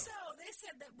Me Too. So they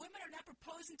said that women are not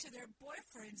proposing to their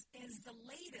boyfriends is the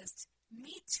latest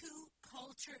Me Too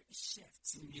culture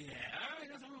shift. Yeah,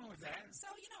 nothing wrong with that. So,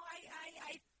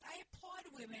 I applaud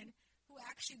women who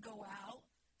actually go out,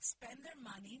 spend their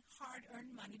money,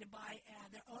 hard-earned money, to buy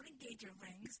their own engagement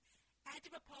rings, and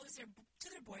to propose to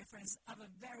their boyfriends of a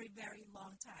very, very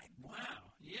long time.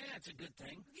 Wow. Yeah, it's a good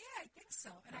thing. Yeah, I think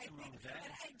so. And nothing wrong with that.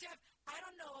 And Jeff, I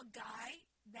don't know a guy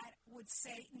that would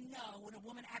say no when a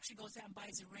woman actually goes out and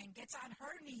buys a ring, gets on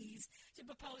her knees to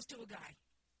propose to a guy.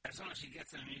 As long as she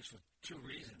gets on her knees for two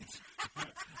reasons.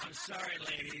 I'm sorry,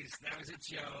 ladies. That was a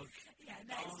joke. Yeah,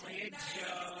 nice. Only a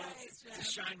joke. To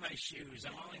shine my shoes.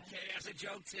 I'm only kidding. That's a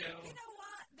joke, too. You know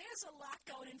what? There's a lot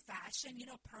going in fashion.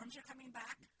 Perms are coming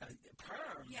back.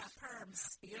 Perms? Yeah,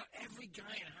 perms. Every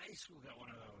guy in high school got one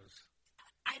of those.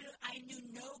 I knew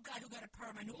no guy who got a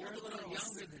perm. I knew You're all the a little girls.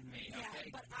 younger than me, okay?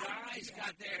 But guys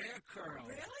got their hair curled.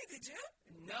 Really? Did you?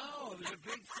 No, it was a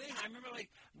big thing. I remember,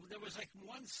 there was,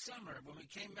 one summer when we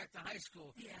came back to high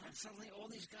school, and suddenly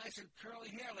all these guys had curly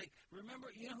hair.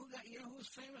 Remember, who was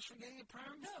famous for getting a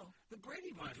perm? No. The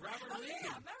Brady Bunch, Robert Reed.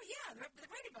 Yeah, the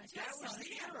Brady Bunch. That was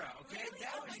the era, okay? Really?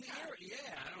 That was the era.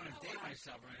 Yeah, I don't want to date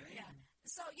myself or anything. Yeah.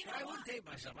 So, I would date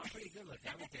myself. I'm pretty good looking.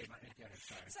 I would date myself.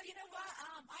 Sorry. So, you know what?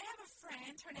 I have a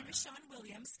friend. Her name is Sean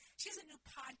Williams. She has a new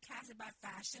podcast about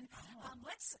fashion.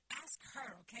 Let's ask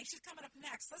her, okay? She's coming up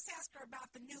next. Let's ask her about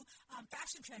the new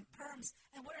fashion trend, perms,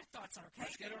 and what her thoughts are, okay?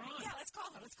 Let's get her on. Yeah, let's call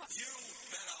her. You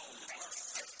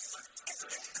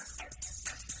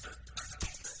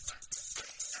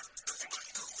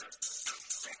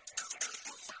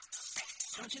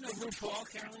Don't you know RuPaul,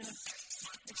 Carolina?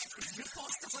 Is RuPaul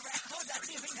still around? I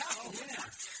didn't even know. Yeah.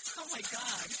 Oh, my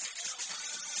God.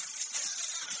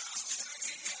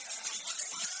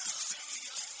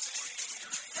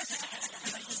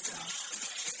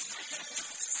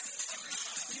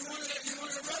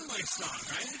 song,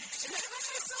 right? Is that a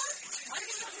Runaway song? I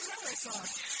didn't know it was a Runaway song.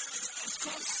 It's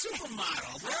called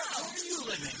Supermodel. Where are you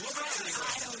living? What about you?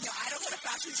 I don't know. I don't go to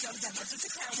fashion shows that much. Just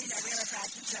to Carolina, we have a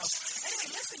fashion show. Anyway,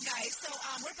 listen, guys. So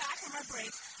we're back from our break.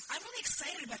 I'm really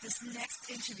excited about this next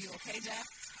interview, okay, Jeff?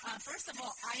 First of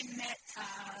all, I met,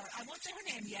 I won't say her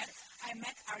name yet. I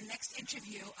met our next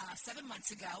interview 7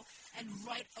 months ago, and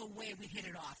right away we hit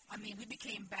it off. I mean, we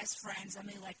became best friends,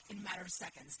 like in a matter of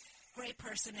seconds. Great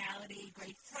personality,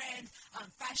 great friend,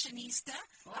 fashionista.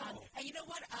 And you know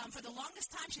what? For the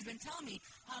longest time, she's been telling me,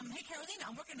 hey, Carolina,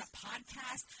 I'm working on a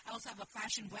podcast. I also have a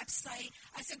fashion website.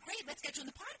 I said, great, let's get you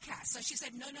on the podcast. So she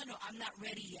said, no, I'm not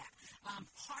ready yet.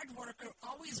 Hard worker,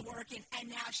 always working, and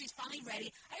now she's finally ready.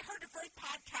 I heard her first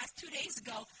podcast 2 days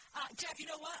ago. Jeff, you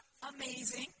know what?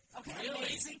 Amazing. Okay,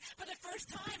 really? Amazing. For the first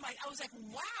time, I was like,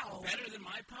 wow. Better than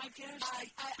my podcast?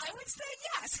 I would say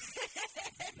yes.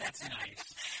 That's nice.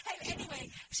 Hey, anyway,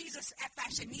 she's a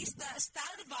fashionista, a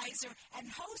style advisor,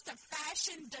 and host of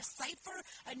Fashion Decipher,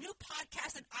 a new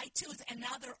podcast on iTunes, and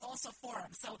now they're also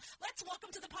forums. So let's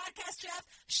welcome to the podcast, Jeff,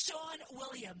 Sean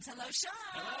Williams. Hello, Sean.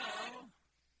 Hello.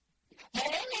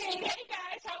 Hey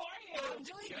guys, how are you? I'm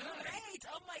doing great.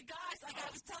 Oh my gosh, like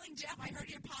I was telling Jeff, I heard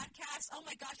your podcast. Oh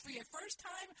my gosh, for your first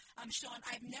time, Sean,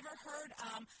 I've never heard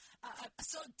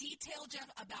so detailed, Jeff,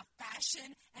 about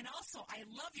fashion, and also I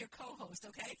love your co-host.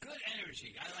 Okay, good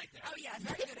energy. I like that. Oh yeah,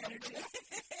 very good energy.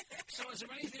 So, is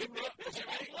there anything wrong?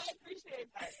 I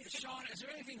appreciate that. Sean, is there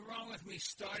anything wrong with me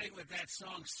starting with that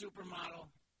song,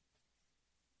 Supermodel?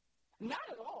 Not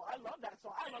at all. I love that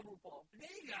song. I love RuPaul. There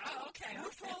you go. Oh, okay.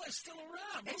 RuPaul is still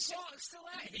around. RuPaul is still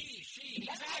out.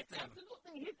 He's active.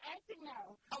 Absolutely. He's acting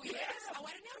now. Oh, he is? Oh, I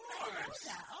didn't know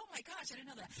that. Oh, my gosh, I didn't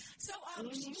know that. So,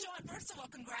 Sean, first of all,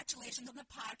 congratulations on the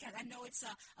podcast. I know it's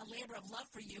a labor of love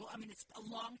for you. I mean, it's a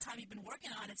long time you've been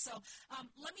working on it. So,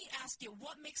 let me ask you,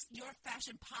 what makes your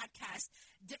fashion podcast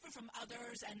different from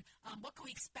others, and what can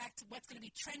we expect? What's going to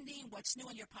be trending? What's new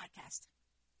on your podcast?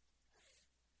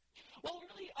 Well,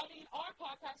 really, I mean, our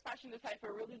podcast, Fashion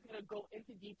Decipher, really is going to go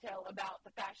into detail about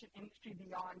the fashion industry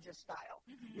beyond just style.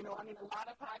 Mm-hmm. You know, I mean, a lot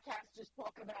of podcasts just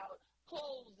talk about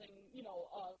clothes and,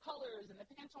 colors and the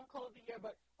Pantone code of the year,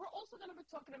 but we're also going to be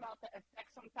talking about the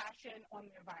effects on fashion on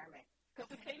the environment.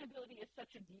 Because sustainability is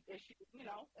such a deep issue,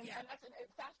 and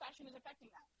fast fashion is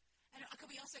affecting that. And could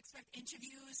we also expect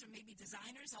interviews or maybe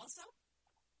designers also?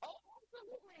 Oh,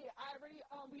 absolutely. I already,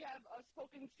 we have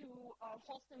spoken to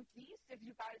Halston Feast, if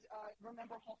you guys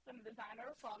remember Halston, the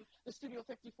designer from the Studio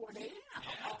 54 Days,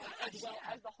 as well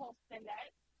as the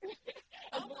Halstonette,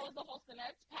 the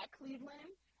Halstonettes, Pat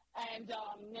Cleveland, and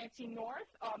Nancy North.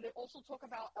 They also talk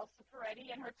about Elsa Peretti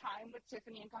and her time with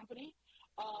Tiffany & Company.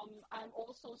 I'm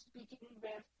also speaking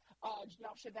with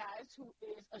Janelle Shabazz, who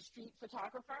is a street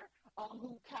photographer,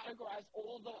 who categorized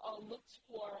all the looks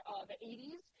for the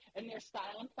 80s and their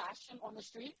style and fashion on the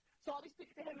street. So I'll be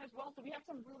speaking to him as well. So we have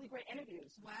some really great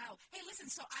interviews. Wow. Hey,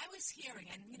 listen, so I was hearing,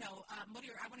 and, I want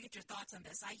to get your thoughts on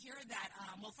this. I hear that,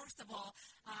 first of all,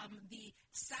 the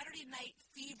Saturday Night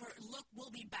Fever look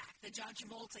will be back. The John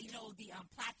Travolta, the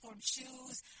platform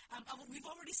shoes. We've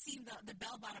already seen the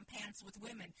bell-bottom pants with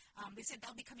women. They said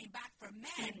they'll be coming back for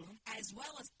men as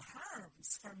well as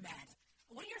perms for men.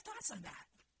 What are your thoughts on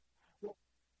that?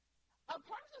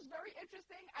 Perms is very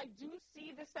interesting. I do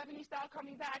see the 70s style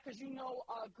coming back because,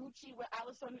 Gucci with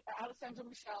Alessandra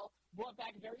Michelle brought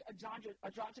back very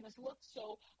androgynous looks.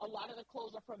 So a lot of the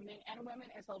clothes are for men and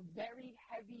women. It's a very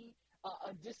heavy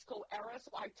disco era.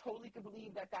 So I totally could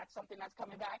believe that that's something that's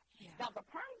coming back. Yeah. Now, the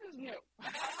perms is new.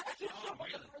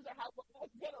 Really? The perms are how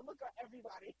it's going to look at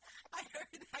everybody. I heard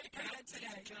that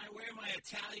today. Can I wear my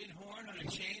Italian horn on a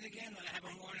chain again that I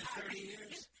haven't worn in 30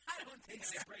 years? I don't think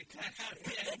so. Can I break that out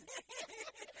again?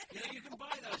 You can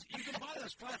buy those. You can buy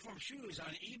those platform shoes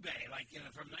on eBay,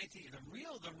 from 19. The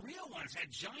real ones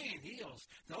had giant heels.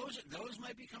 Those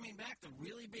might be coming back. The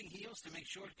really big heels to make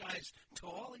short guys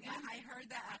tall again. I heard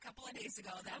that a couple of days ago.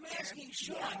 I'm asking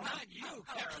Sean, not you,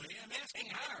 Caroline. I'm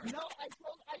asking her. No,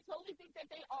 I totally think that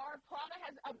they are. Prada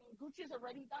has, Gucci's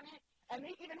already done it, and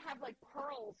they even have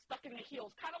pearls stuck in the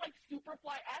heels, kind of like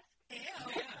Superfly-esque. Ew.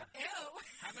 Yeah. Ew.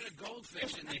 How about a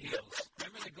goldfish in the heels?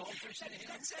 Remember the goldfish in the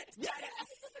heels? Yeah,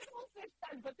 the goldfish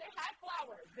does, but they have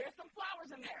flowers. There's some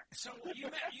flowers in there. So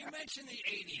you mentioned the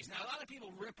 80s. Now, a lot of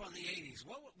people rip on the 80s.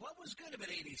 What was good about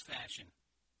 80s fashion?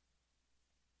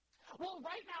 Well,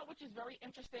 right now, which is very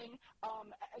interesting,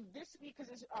 this week, because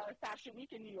it's Fashion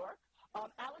Week in New York,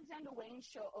 Alexander Wayne's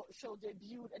show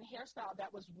debuted a hairstyle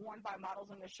that was worn by models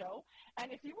in the show.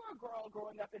 And if you were a girl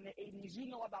growing up in the 80s,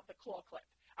 you know about the claw clip.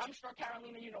 I'm sure,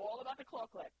 Carolina, you know all about the claw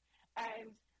clip.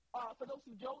 And For those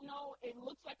who don't know, it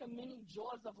looks like a mini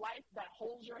Jaws of Life that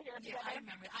holds your hair together. Yeah, I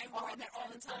remember. I wore that all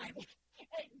the time.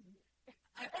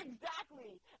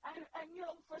 Exactly. And, you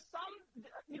know, for some,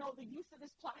 you know, the use of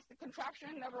this plastic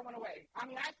contraption never went away. I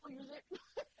mean, I still use it.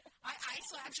 I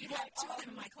still actually have two of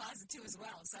them in my closet, too, as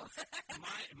well. So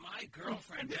my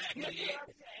girlfriend back in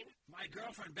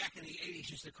the 80s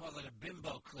used to call it a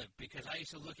bimbo clip because I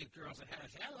used to look at girls that had it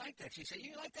and say, I like that. She said,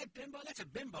 you like that bimbo? That's a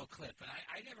bimbo clip. And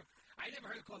I never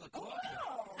heard it called a claw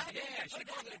clip. Yeah, she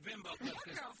called it a bimbo clip.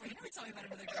 Your girlfriend. You never told me about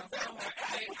another girlfriend.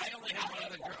 I only had one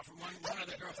other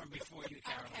girlfriend before you,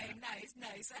 Carolina. Okay,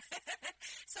 nice.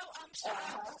 So,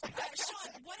 Sean,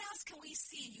 what else can we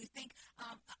see? You think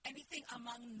anything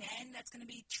among men that's going to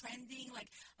be trending? Like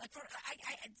for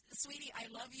sweetie, I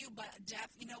love you, but Jeff,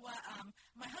 you know what?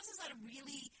 My husband's not a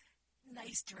really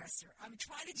nice dresser. I'm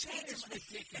trying to change him. That is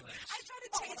ridiculous. I'm trying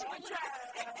to change him a little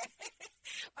bit.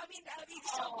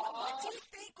 So what do you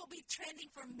think will be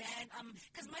trending for men?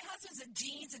 Because my husband's a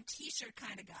jeans and T-shirt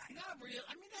kind of guy. Not real.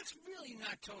 I mean, that's really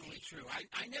not totally true.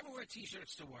 I never wear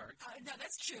T-shirts to work. No,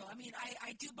 that's true. I mean,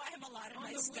 I do buy him a lot of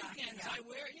nice stuff. On the weekends, I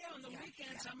wear, on the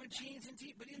weekends, I'm a jeans and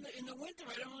T. But in the winter,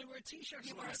 I don't only wear T-shirts.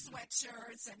 You wear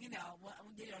sweatshirts and,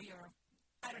 you're...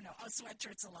 I don't know.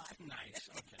 Sweatshirts a lot. Nice.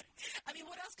 Okay. I mean,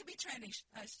 what else could be trending?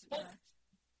 There's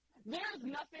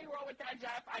nothing wrong with that,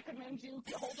 Jeff. I commend you.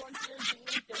 Hold on to your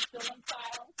jeans. They're still in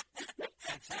style.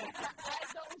 Add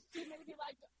those to maybe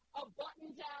like a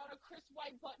button down, a crisp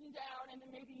white button down, and then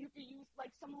maybe you could use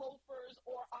like some loafers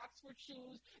or Oxford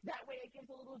shoes. That way it gives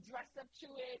a little dress up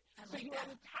to it. So you have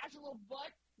a casual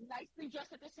but nicely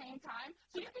dressed at the same time.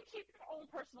 So you can keep your own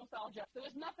personal style, Jeff. So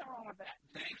there's nothing wrong with that.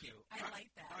 Thank you. I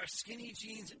like that. Are skinny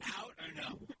jeans out or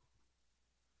no?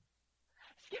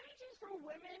 Skinny jeans for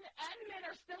women and men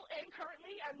are still in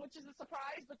currently, and which is a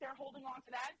surprise, but they're holding on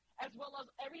to that, as well as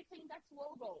everything that's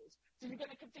logos. So you're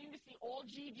going to continue to see all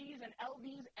GGs and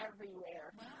LVs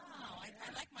everywhere. Wow, I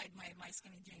like my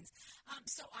skinny jeans.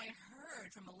 So I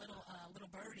heard from a little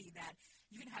birdie that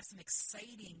you're going to have some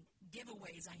exciting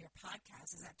giveaways on your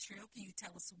podcast. Is that true? Can you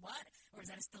tell us what, or is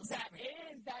that still secret?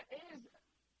 That is.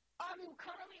 I mean,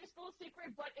 currently it's still a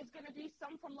secret, but it's going to be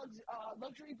some from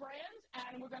luxury brands,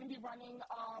 and we're going to be running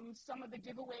some of the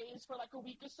giveaways for like a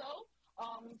week or so.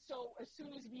 So as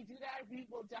soon as we do that, we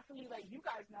will definitely let you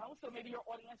guys know. So maybe your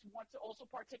audience wants to also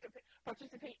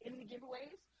participate in the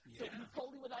giveaways. Yeah. So we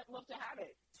totally would love to have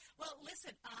it. Well,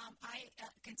 listen, I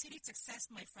continued success,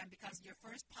 my friend, because your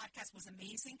first podcast was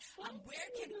amazing. Where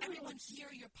can everyone hear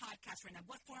your podcast right now?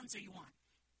 What forums are you on?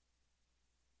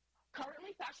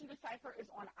 Currently, Fashion Decipher is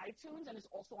on iTunes and is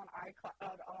also on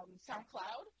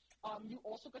SoundCloud. You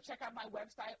also could check out my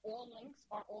website. All links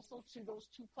are also to those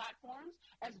two platforms,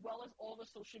 as well as all the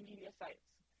social media sites.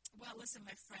 Well, listen,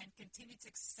 my friend, continued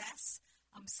success.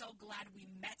 I'm so glad we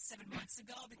met 7 months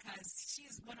ago because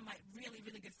she's one of my really,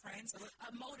 really good friends. A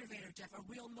motivator, Jeff, a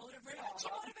real motivator. She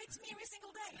motivates me every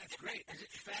single day. That's great. Is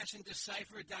it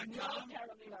FashionDecipher.com? No,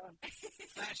 Carolina.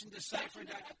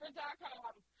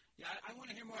 FashionDecipher.com. Yeah, I want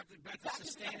to hear more about the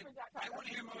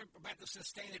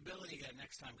sustainability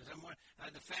next time because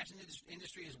the fashion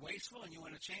industry is wasteful, and you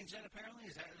want to change that. Apparently,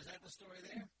 is that the story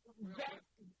there?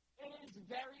 It is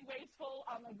very wasteful.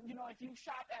 If you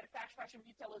shop at fast fashion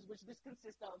retailers, which this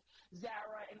consists of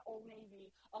Zara and Old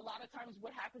Navy, a lot of times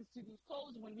what happens to these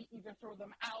clothes when we either throw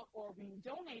them out or we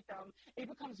donate them, it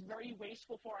becomes very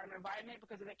wasteful for our environment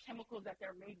because of the chemicals that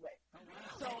they're made with. Oh,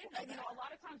 wow. So, a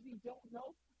lot of times we don't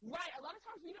know. Right, a lot of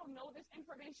times we don't know this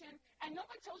information, and no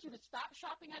one tells you to stop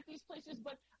shopping at these places,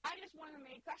 but I just want to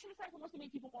Fashion Decipher wants to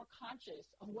make people more conscious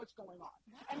of what's going on.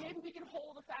 Wow. And maybe we can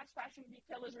hold the fast fashion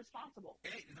retailers responsible.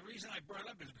 Hey, the reason I brought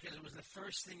it up is because it was the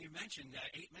first thing you mentioned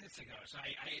 8 minutes ago, so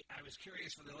I was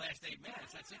curious for the last 8 minutes.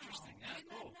 Wow. That's interesting. I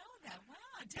did not know that.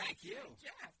 Wow, Jeff. Thank you.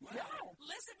 Jeff. Wow. Yeah.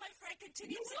 Listen, my friend,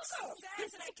 continue success,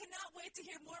 and I cannot wait to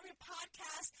hear more of your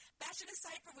podcast, Fashion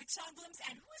Decipher with Sean Williams,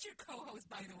 and who's your co-host,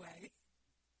 by the way?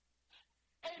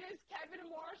 It is Kevin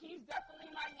Moore. He's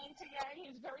definitely my yin to yang.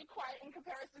 He's very quiet in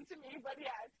comparison to me, but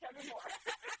yeah, it's Kevin Moore.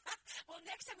 Well,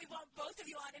 next time we want both of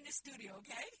you on in the studio,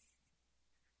 okay?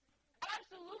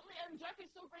 Absolutely, and Jeff,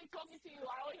 it's so great talking to you.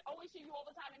 I always see you all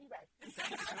the time anyway.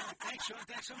 Thanks, Sean.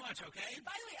 Thanks so much, okay?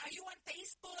 By the way, are you on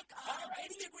Facebook,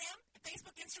 Instagram,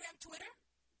 Twitter?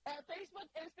 Facebook,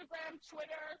 Instagram,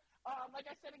 Twitter, like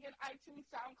I said again, iTunes,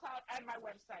 SoundCloud, and my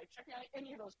website. Check out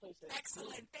any of those places.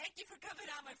 Excellent. Thank you for coming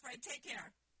on, my friend. Take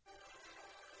care.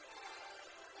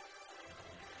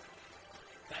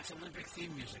 That's Olympic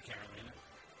theme music, Carolina.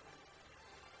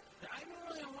 I don't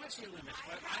really watch the Olympics,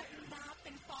 but I have not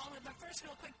been following. But first,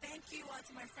 real quick, thank you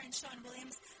to my friend Sean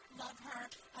Williams. Love her.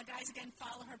 Guys, again,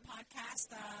 follow her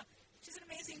podcast, she's an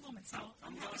amazing woman. So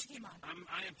I'm going, happy she came on.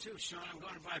 I am too, Sean. I'm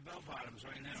going to buy bell bottoms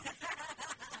right now.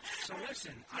 So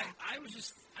listen, I was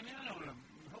just, I mean, I don't know.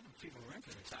 I hope people are into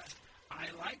this. I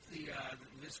like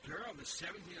this girl, this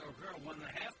 17-year-old girl, won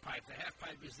the half pipe. The half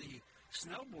pipe is the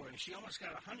snowboarding. She almost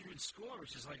got 100 score,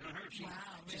 which is like unheard of.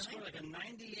 She scored like a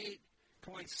 98.75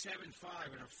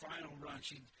 in her final run.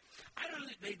 I don't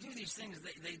know. They do these things.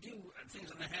 They do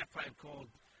things on the half pipe called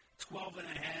 12 and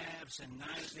a halves and 9.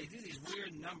 They do these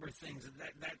weird number things.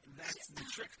 That's the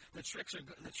trick. The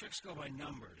tricks go by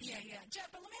numbers. Yeah.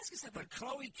 Jeff, but let me ask you something. But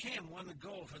Chloe Kim won the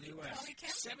gold for the U.S. Chloe Kim?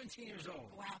 17 years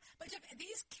old. Wow. But Jeff,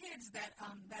 these kids that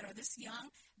are this young,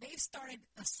 they've started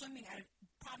swimming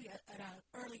probably at an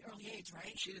early age,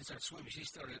 right? She didn't start swimming. She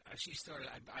started.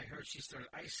 I heard she started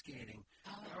ice skating.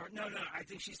 Or no. I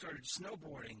think she started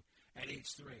snowboarding at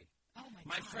age 3. Oh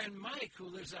my friend Mike, who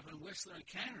lives up in Whistler in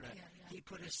Canada, he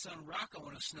put his son Rocco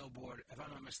on a snowboard, if I'm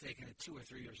not mistaken, at 2 or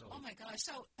 3 years old. Oh my gosh!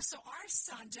 So our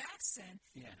son Jackson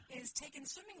is taking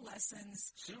swimming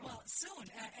lessons. Soon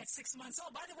at 6 months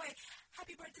old. By the way,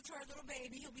 happy birthday to our little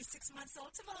baby. He'll be 6 months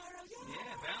old tomorrow. Yay!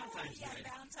 Yeah, Valentine's Day.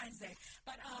 Yeah, Valentine's Day.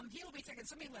 But he'll be taking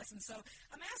swimming lessons. So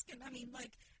I'm asking. I mean,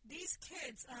 like these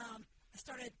kids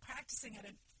started practicing at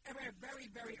a very,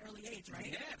 very early age, right?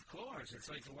 Yeah, of course. It's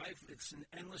like life. It's an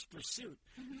endless pursuit.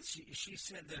 Mm-hmm. She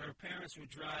said that her parents would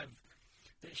drive.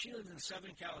 She lived in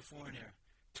Southern California,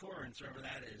 Torrance, wherever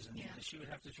that is, and she would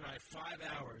have to drive 5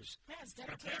 hours. That's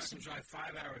dedication. Her parents would drive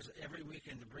 5 hours every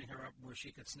weekend to bring her up where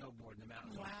she could snowboard in the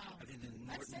mountains. Wow, I think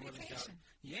that's dedication.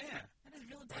 Yeah, that is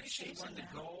real dedication. But she won the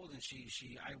gold, and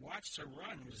I watched her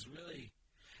run. It was really.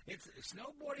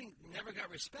 Snowboarding never got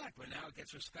respect, but now it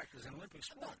gets respect as an Olympic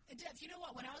sport. But, Jeff, you know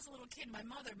what? When I was a little kid, my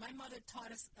mother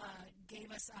taught us, gave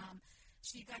us,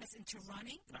 she got us into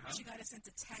running. She got us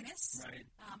into tennis. Right.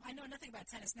 I know nothing about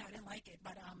tennis now. I didn't like it.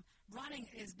 But running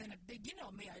has been a big, you know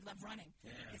me, I love running.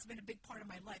 Yeah. It's been a big part of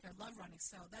my life. I love running.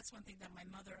 So that's one thing that my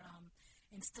mother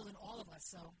instilled in all of us.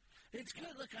 So it's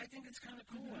good. Look, I think it's kind of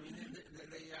cool. I mean,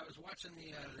 I was watching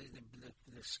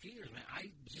the skiers, man. I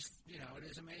just, it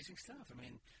is amazing stuff. I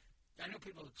mean, I know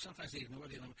people sometimes they ignore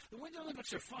the Olympics. The Winter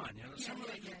Olympics are fun. Some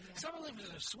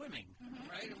Olympics are swimming,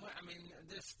 right? I mean,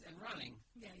 and running.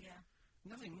 Yeah.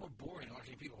 Nothing more boring than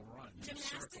watching people run.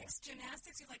 Gymnastics,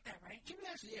 you like that, right?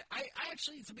 Gymnastics, yeah. I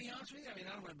actually, to be honest with you, I mean,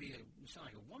 I don't want to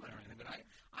sound like a woman or anything, but I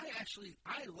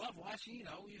love watching.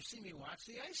 You've seen me watch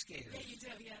the ice skaters. Yeah, you do.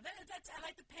 Yeah, I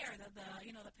like the pair. The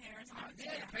pairs.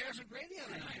 The pairs are great the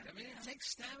other night. I mean, it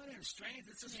takes stamina and strength.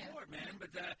 It's a sport, man.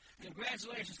 But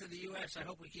congratulations to the U.S. I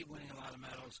hope we keep winning a lot of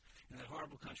medals in that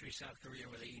horrible country, South Korea,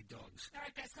 where they eat dogs. All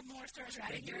right, guys, a couple more stories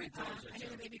right here. I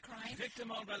hear the baby crying. Victim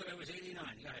on, by the way, was 89.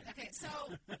 Go ahead. Okay, so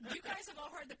you guys have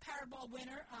all heard the Powerball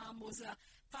winner was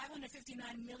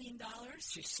 $559 million.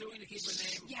 She's suing to keep her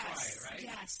name quiet, right?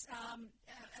 Yes.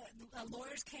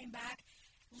 Lawyers came back.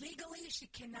 Legally, she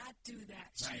cannot do that.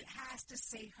 She has to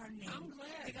say her name. I'm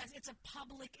glad. Because it's a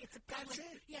public. That's it.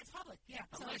 Yeah, it's public. Yeah.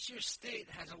 Unless your state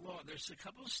has a law. There's a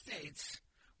couple of states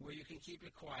where you can keep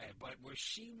it quiet, but where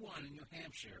she won in New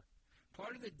Hampshire,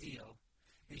 part of the deal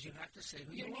is you have to say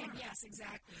who you are. Yes,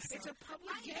 exactly. So it's a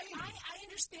public game. I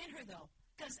understand her, though.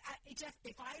 Because, Jeff,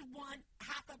 if I won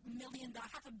 $500 million,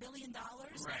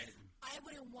 right. I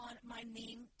wouldn't want my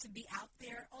name to be out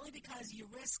there only because you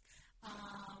risk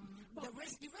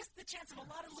the chance of a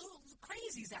lot of little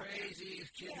crazies out there. Crazies,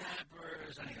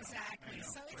 kidnappers. Yeah. Exactly. I know.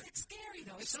 So it's scary,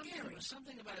 though. It's scary.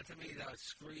 Something about it to me, though,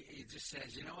 it just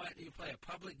says, you know what? You play a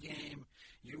public game.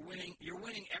 You're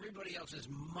winning everybody else's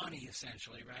money,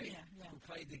 essentially, right? Yeah. Who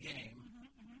played the game.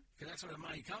 Because that's where the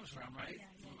money comes from, right? Yeah.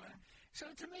 So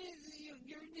to me,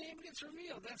 your name gets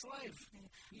revealed. That's life.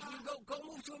 Yeah. You go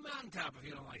move to a mountaintop if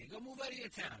you don't like it. Go move out of your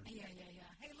town. Yeah.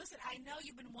 Hey, listen, I know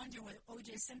you've been wondering where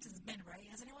O.J. Simpson's been, right?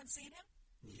 Has anyone seen him?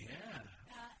 Yeah.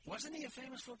 Wasn't he a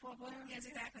famous football player? Yes,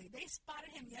 exactly. They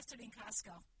spotted him yesterday in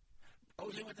Costco.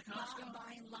 O.J. went to Costco?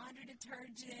 Buying laundry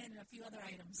detergent and a few other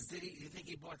items. You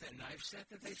think he bought that knife set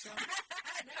that they sell?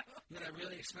 No. That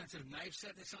really expensive knife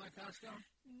set they sell at Costco?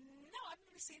 No, I've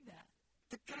never seen that.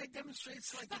 The guy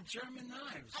demonstrates like the German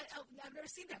knives. I've never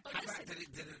seen that. But How listen, about,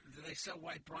 did they sell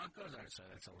white Broncos?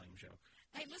 That's a lame joke.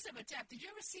 Hey, listen, but Jeff, have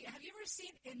you ever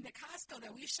seen in the Costco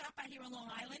that we shop at here on Long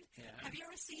Island? Yeah. Have you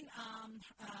ever seen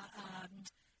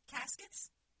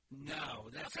caskets?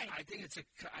 No, I think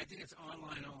it's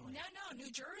online only. No,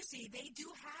 New Jersey, they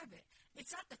do have it.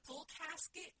 It's not the full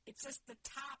casket; it's just the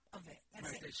top of it.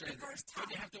 That's right, it. The first top.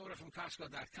 But you have to order from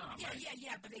Costco.com. Yeah, right?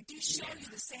 yeah. But they do show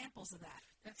you the samples of that.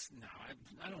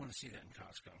 I don't want to see that in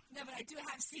Costco. No, but I do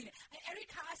have seen it. Every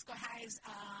Costco has,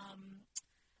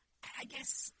 I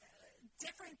guess,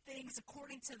 different things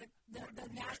according to the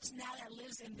nationality that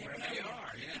lives in their where area. they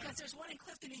are, yeah. Because there's one in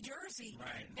Clifton, New Jersey.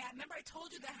 Right. That, remember I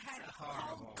told you that had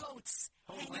Horrible. whole goats.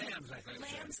 Whole hanging- lambs, I think.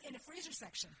 Lambs in the freezer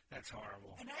section. That's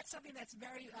horrible. And that's something that's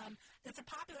very, that's a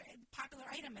popular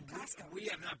item at Costco. We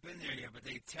have not been there yet, but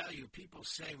they tell you, people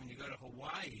say when you go to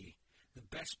Hawaii, the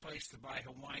best place to buy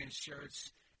Hawaiian shirts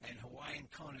and Hawaiian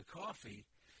Kona coffee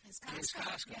is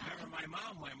Costco. Yeah. Remember, my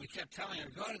mom went. We kept telling her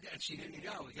go to, and she didn't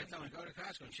go. We kept telling her go to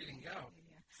Costco, and she didn't go.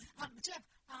 Jeff,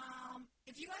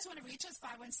 if you guys want to reach us,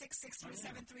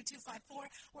 516-637-3254.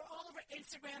 We're all over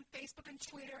Instagram, Facebook, and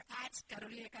Twitter at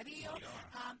Carolina Carrillo.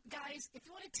 Guys, if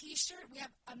you want a T-shirt, we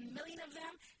have 1 million of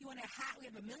them. You want a hat, we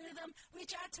have 1 million of them.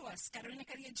 Reach out to us,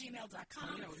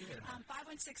 carolinacarrillo@gmail.com.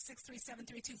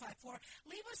 516-637-3254.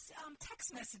 Leave us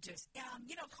text messages.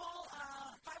 Call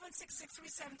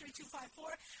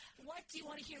 516-637-3254. What do you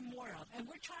want to hear more of? And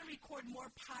we're trying to record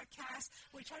more podcasts.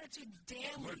 We're trying to do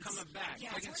dailies. We're coming back.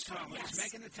 Yes, Big and strong. We're just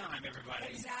making the time,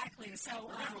 everybody. Exactly. So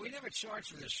remember, we never charge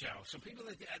for this show. So people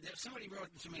somebody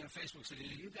wrote to me on Facebook said,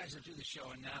 you guys don't do the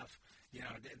show enough.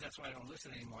 That's why I don't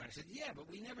listen anymore. And I said, yeah, but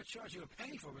we never charge you a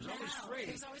penny for it. It was always free.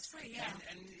 It was always free, yeah.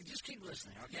 And just keep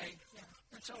listening, okay? Yeah.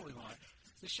 That's all we want.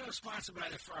 The show's sponsored by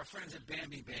our friends at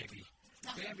Bambi Baby.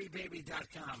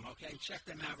 BambiBaby.com, okay? Check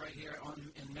them out right here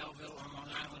in Melville on Long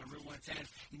Island on Route 110.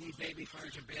 You need baby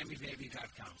furniture,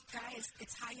 BambiBaby.com. Guys,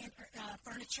 it's high-end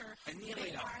furniture. Emilio.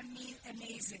 They are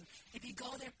amazing. If you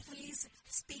go there, please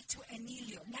speak to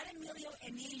Emilio. Not Emilio,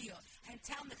 and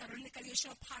tell him the Carolina Carrillo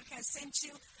Show podcast sent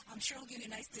you. I'm sure he'll give you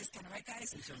a nice discount, all right, guys?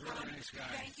 He's a really nice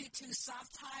guy. Thank you to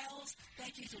Soft Tiles.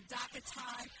 Thank you to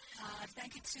Docatime.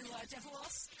 Thank you to Jeff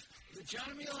Walls. The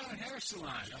John Milo Hair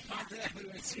Salon. Up on that, we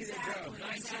went see their go.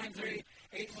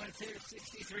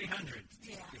 973-812-6300.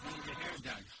 Yeah. If you need your hair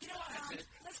done. You know what?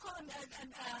 Let's call him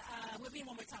Webin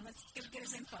one more time. Let's get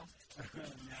his info.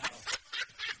 No.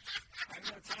 I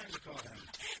have no time to call him.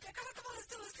 Come on,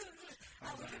 let's do it.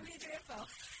 We need your info.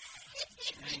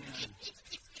 Hang on.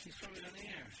 He's probably on the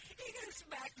air. He's going to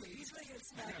smack me. He's really going to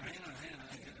smack me. Hang on.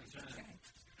 I'm trying to...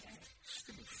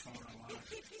 Stupid phone alarm.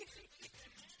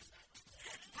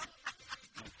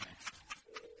 Okay.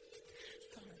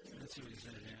 Let's see what he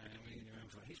says. Yeah, we need your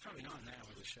info. He's probably on now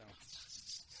with the show.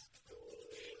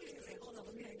 He's going to say, hold on,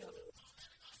 let me hang up.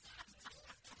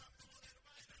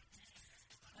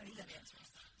 He's not answering.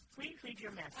 Please leave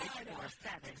your message for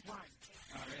 7-1.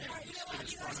 All right, you know what?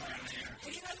 If you guys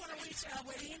want to reach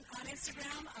Webin on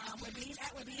Instagram, Webin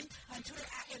at Webin, on Twitter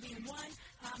at Webin1.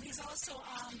 He's also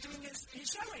doing his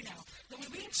show right now, The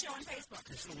Webin Show on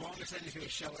Facebook. It's the longest interview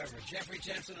show ever. Jeffrey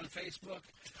Jensen on Facebook,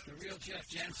 The Real Jeff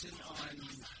Jensen on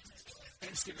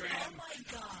Instagram. Oh, my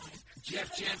God.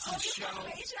 Jeff Jensen's Show.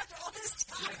 After all this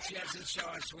time. Jeff Jensen's Show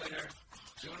on Twitter.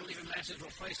 If you want to leave a message, we'll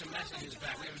play some messages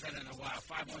back. We haven't done it in a while.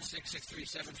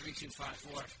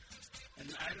 516-637-3254.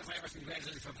 And I don't know if I ever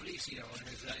congratulated Fabricio on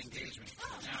his engagement.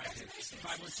 Now I did.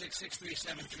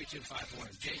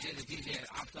 516-637-3254. JJ the DJ at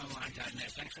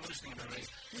optonline.net. Thanks for listening, everybody.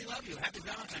 We love you. Happy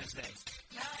Valentine's Day.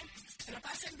 Bye. Que lo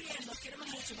pasen bien. Los queremos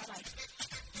mucho. Bye-bye.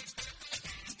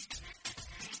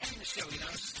 End the show,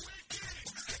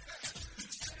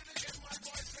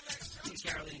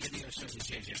 Carolina Carrillo Show, the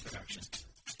JJ Production.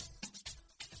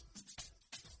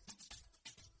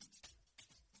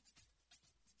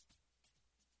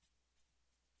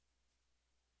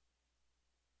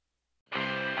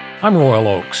 I'm Royal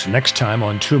Oakes. Next time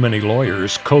on Too Many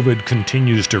Lawyers, COVID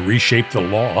continues to reshape the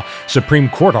law. Supreme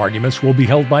Court arguments will be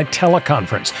held by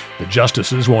teleconference. The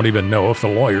justices won't even know if the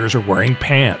lawyers are wearing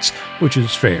pants, which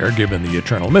is fair given the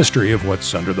eternal mystery of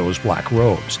what's under those black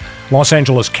robes. Los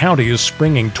Angeles County is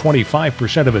springing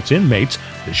 25% of its inmates.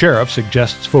 The sheriff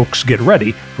suggests folks get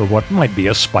ready for what might be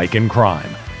a spike in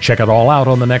crime. Check it all out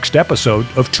on the next episode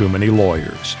of Too Many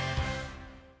Lawyers.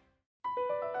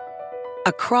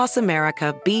 Across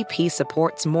America, BP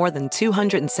supports more than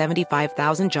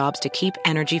 275,000 jobs to keep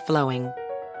energy flowing.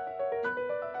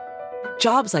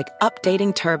 Jobs like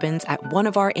updating turbines at one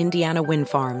of our Indiana wind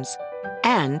farms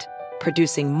and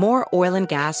producing more oil and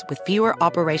gas with fewer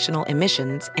operational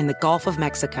emissions in the Gulf of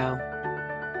Mexico.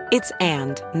 It's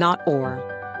and, not or.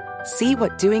 See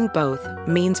what doing both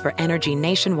means for energy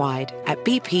nationwide at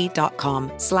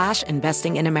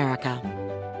bp.com/investing in America.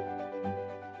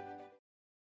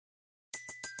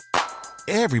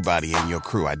 Everybody in your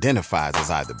crew identifies as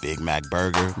either Big Mac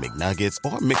Burger, McNuggets,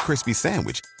 or McCrispy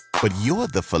Sandwich. But you're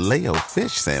the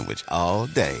Filet-O-Fish Sandwich all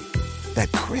day. That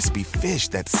crispy fish,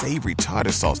 that savory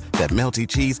tartar sauce, that melty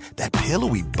cheese, that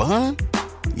pillowy bun.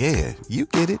 Yeah, you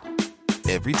get it.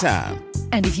 Every time.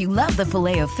 And if you love the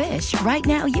Filet-O-Fish, right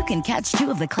now you can catch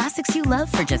 2 of the classics you love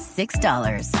for just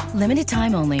 $6. Limited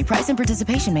time only. Price and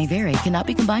participation may vary. Cannot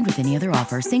be combined with any other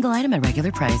offer. Single item at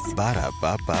regular price.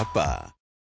 Ba-da-ba-ba-ba.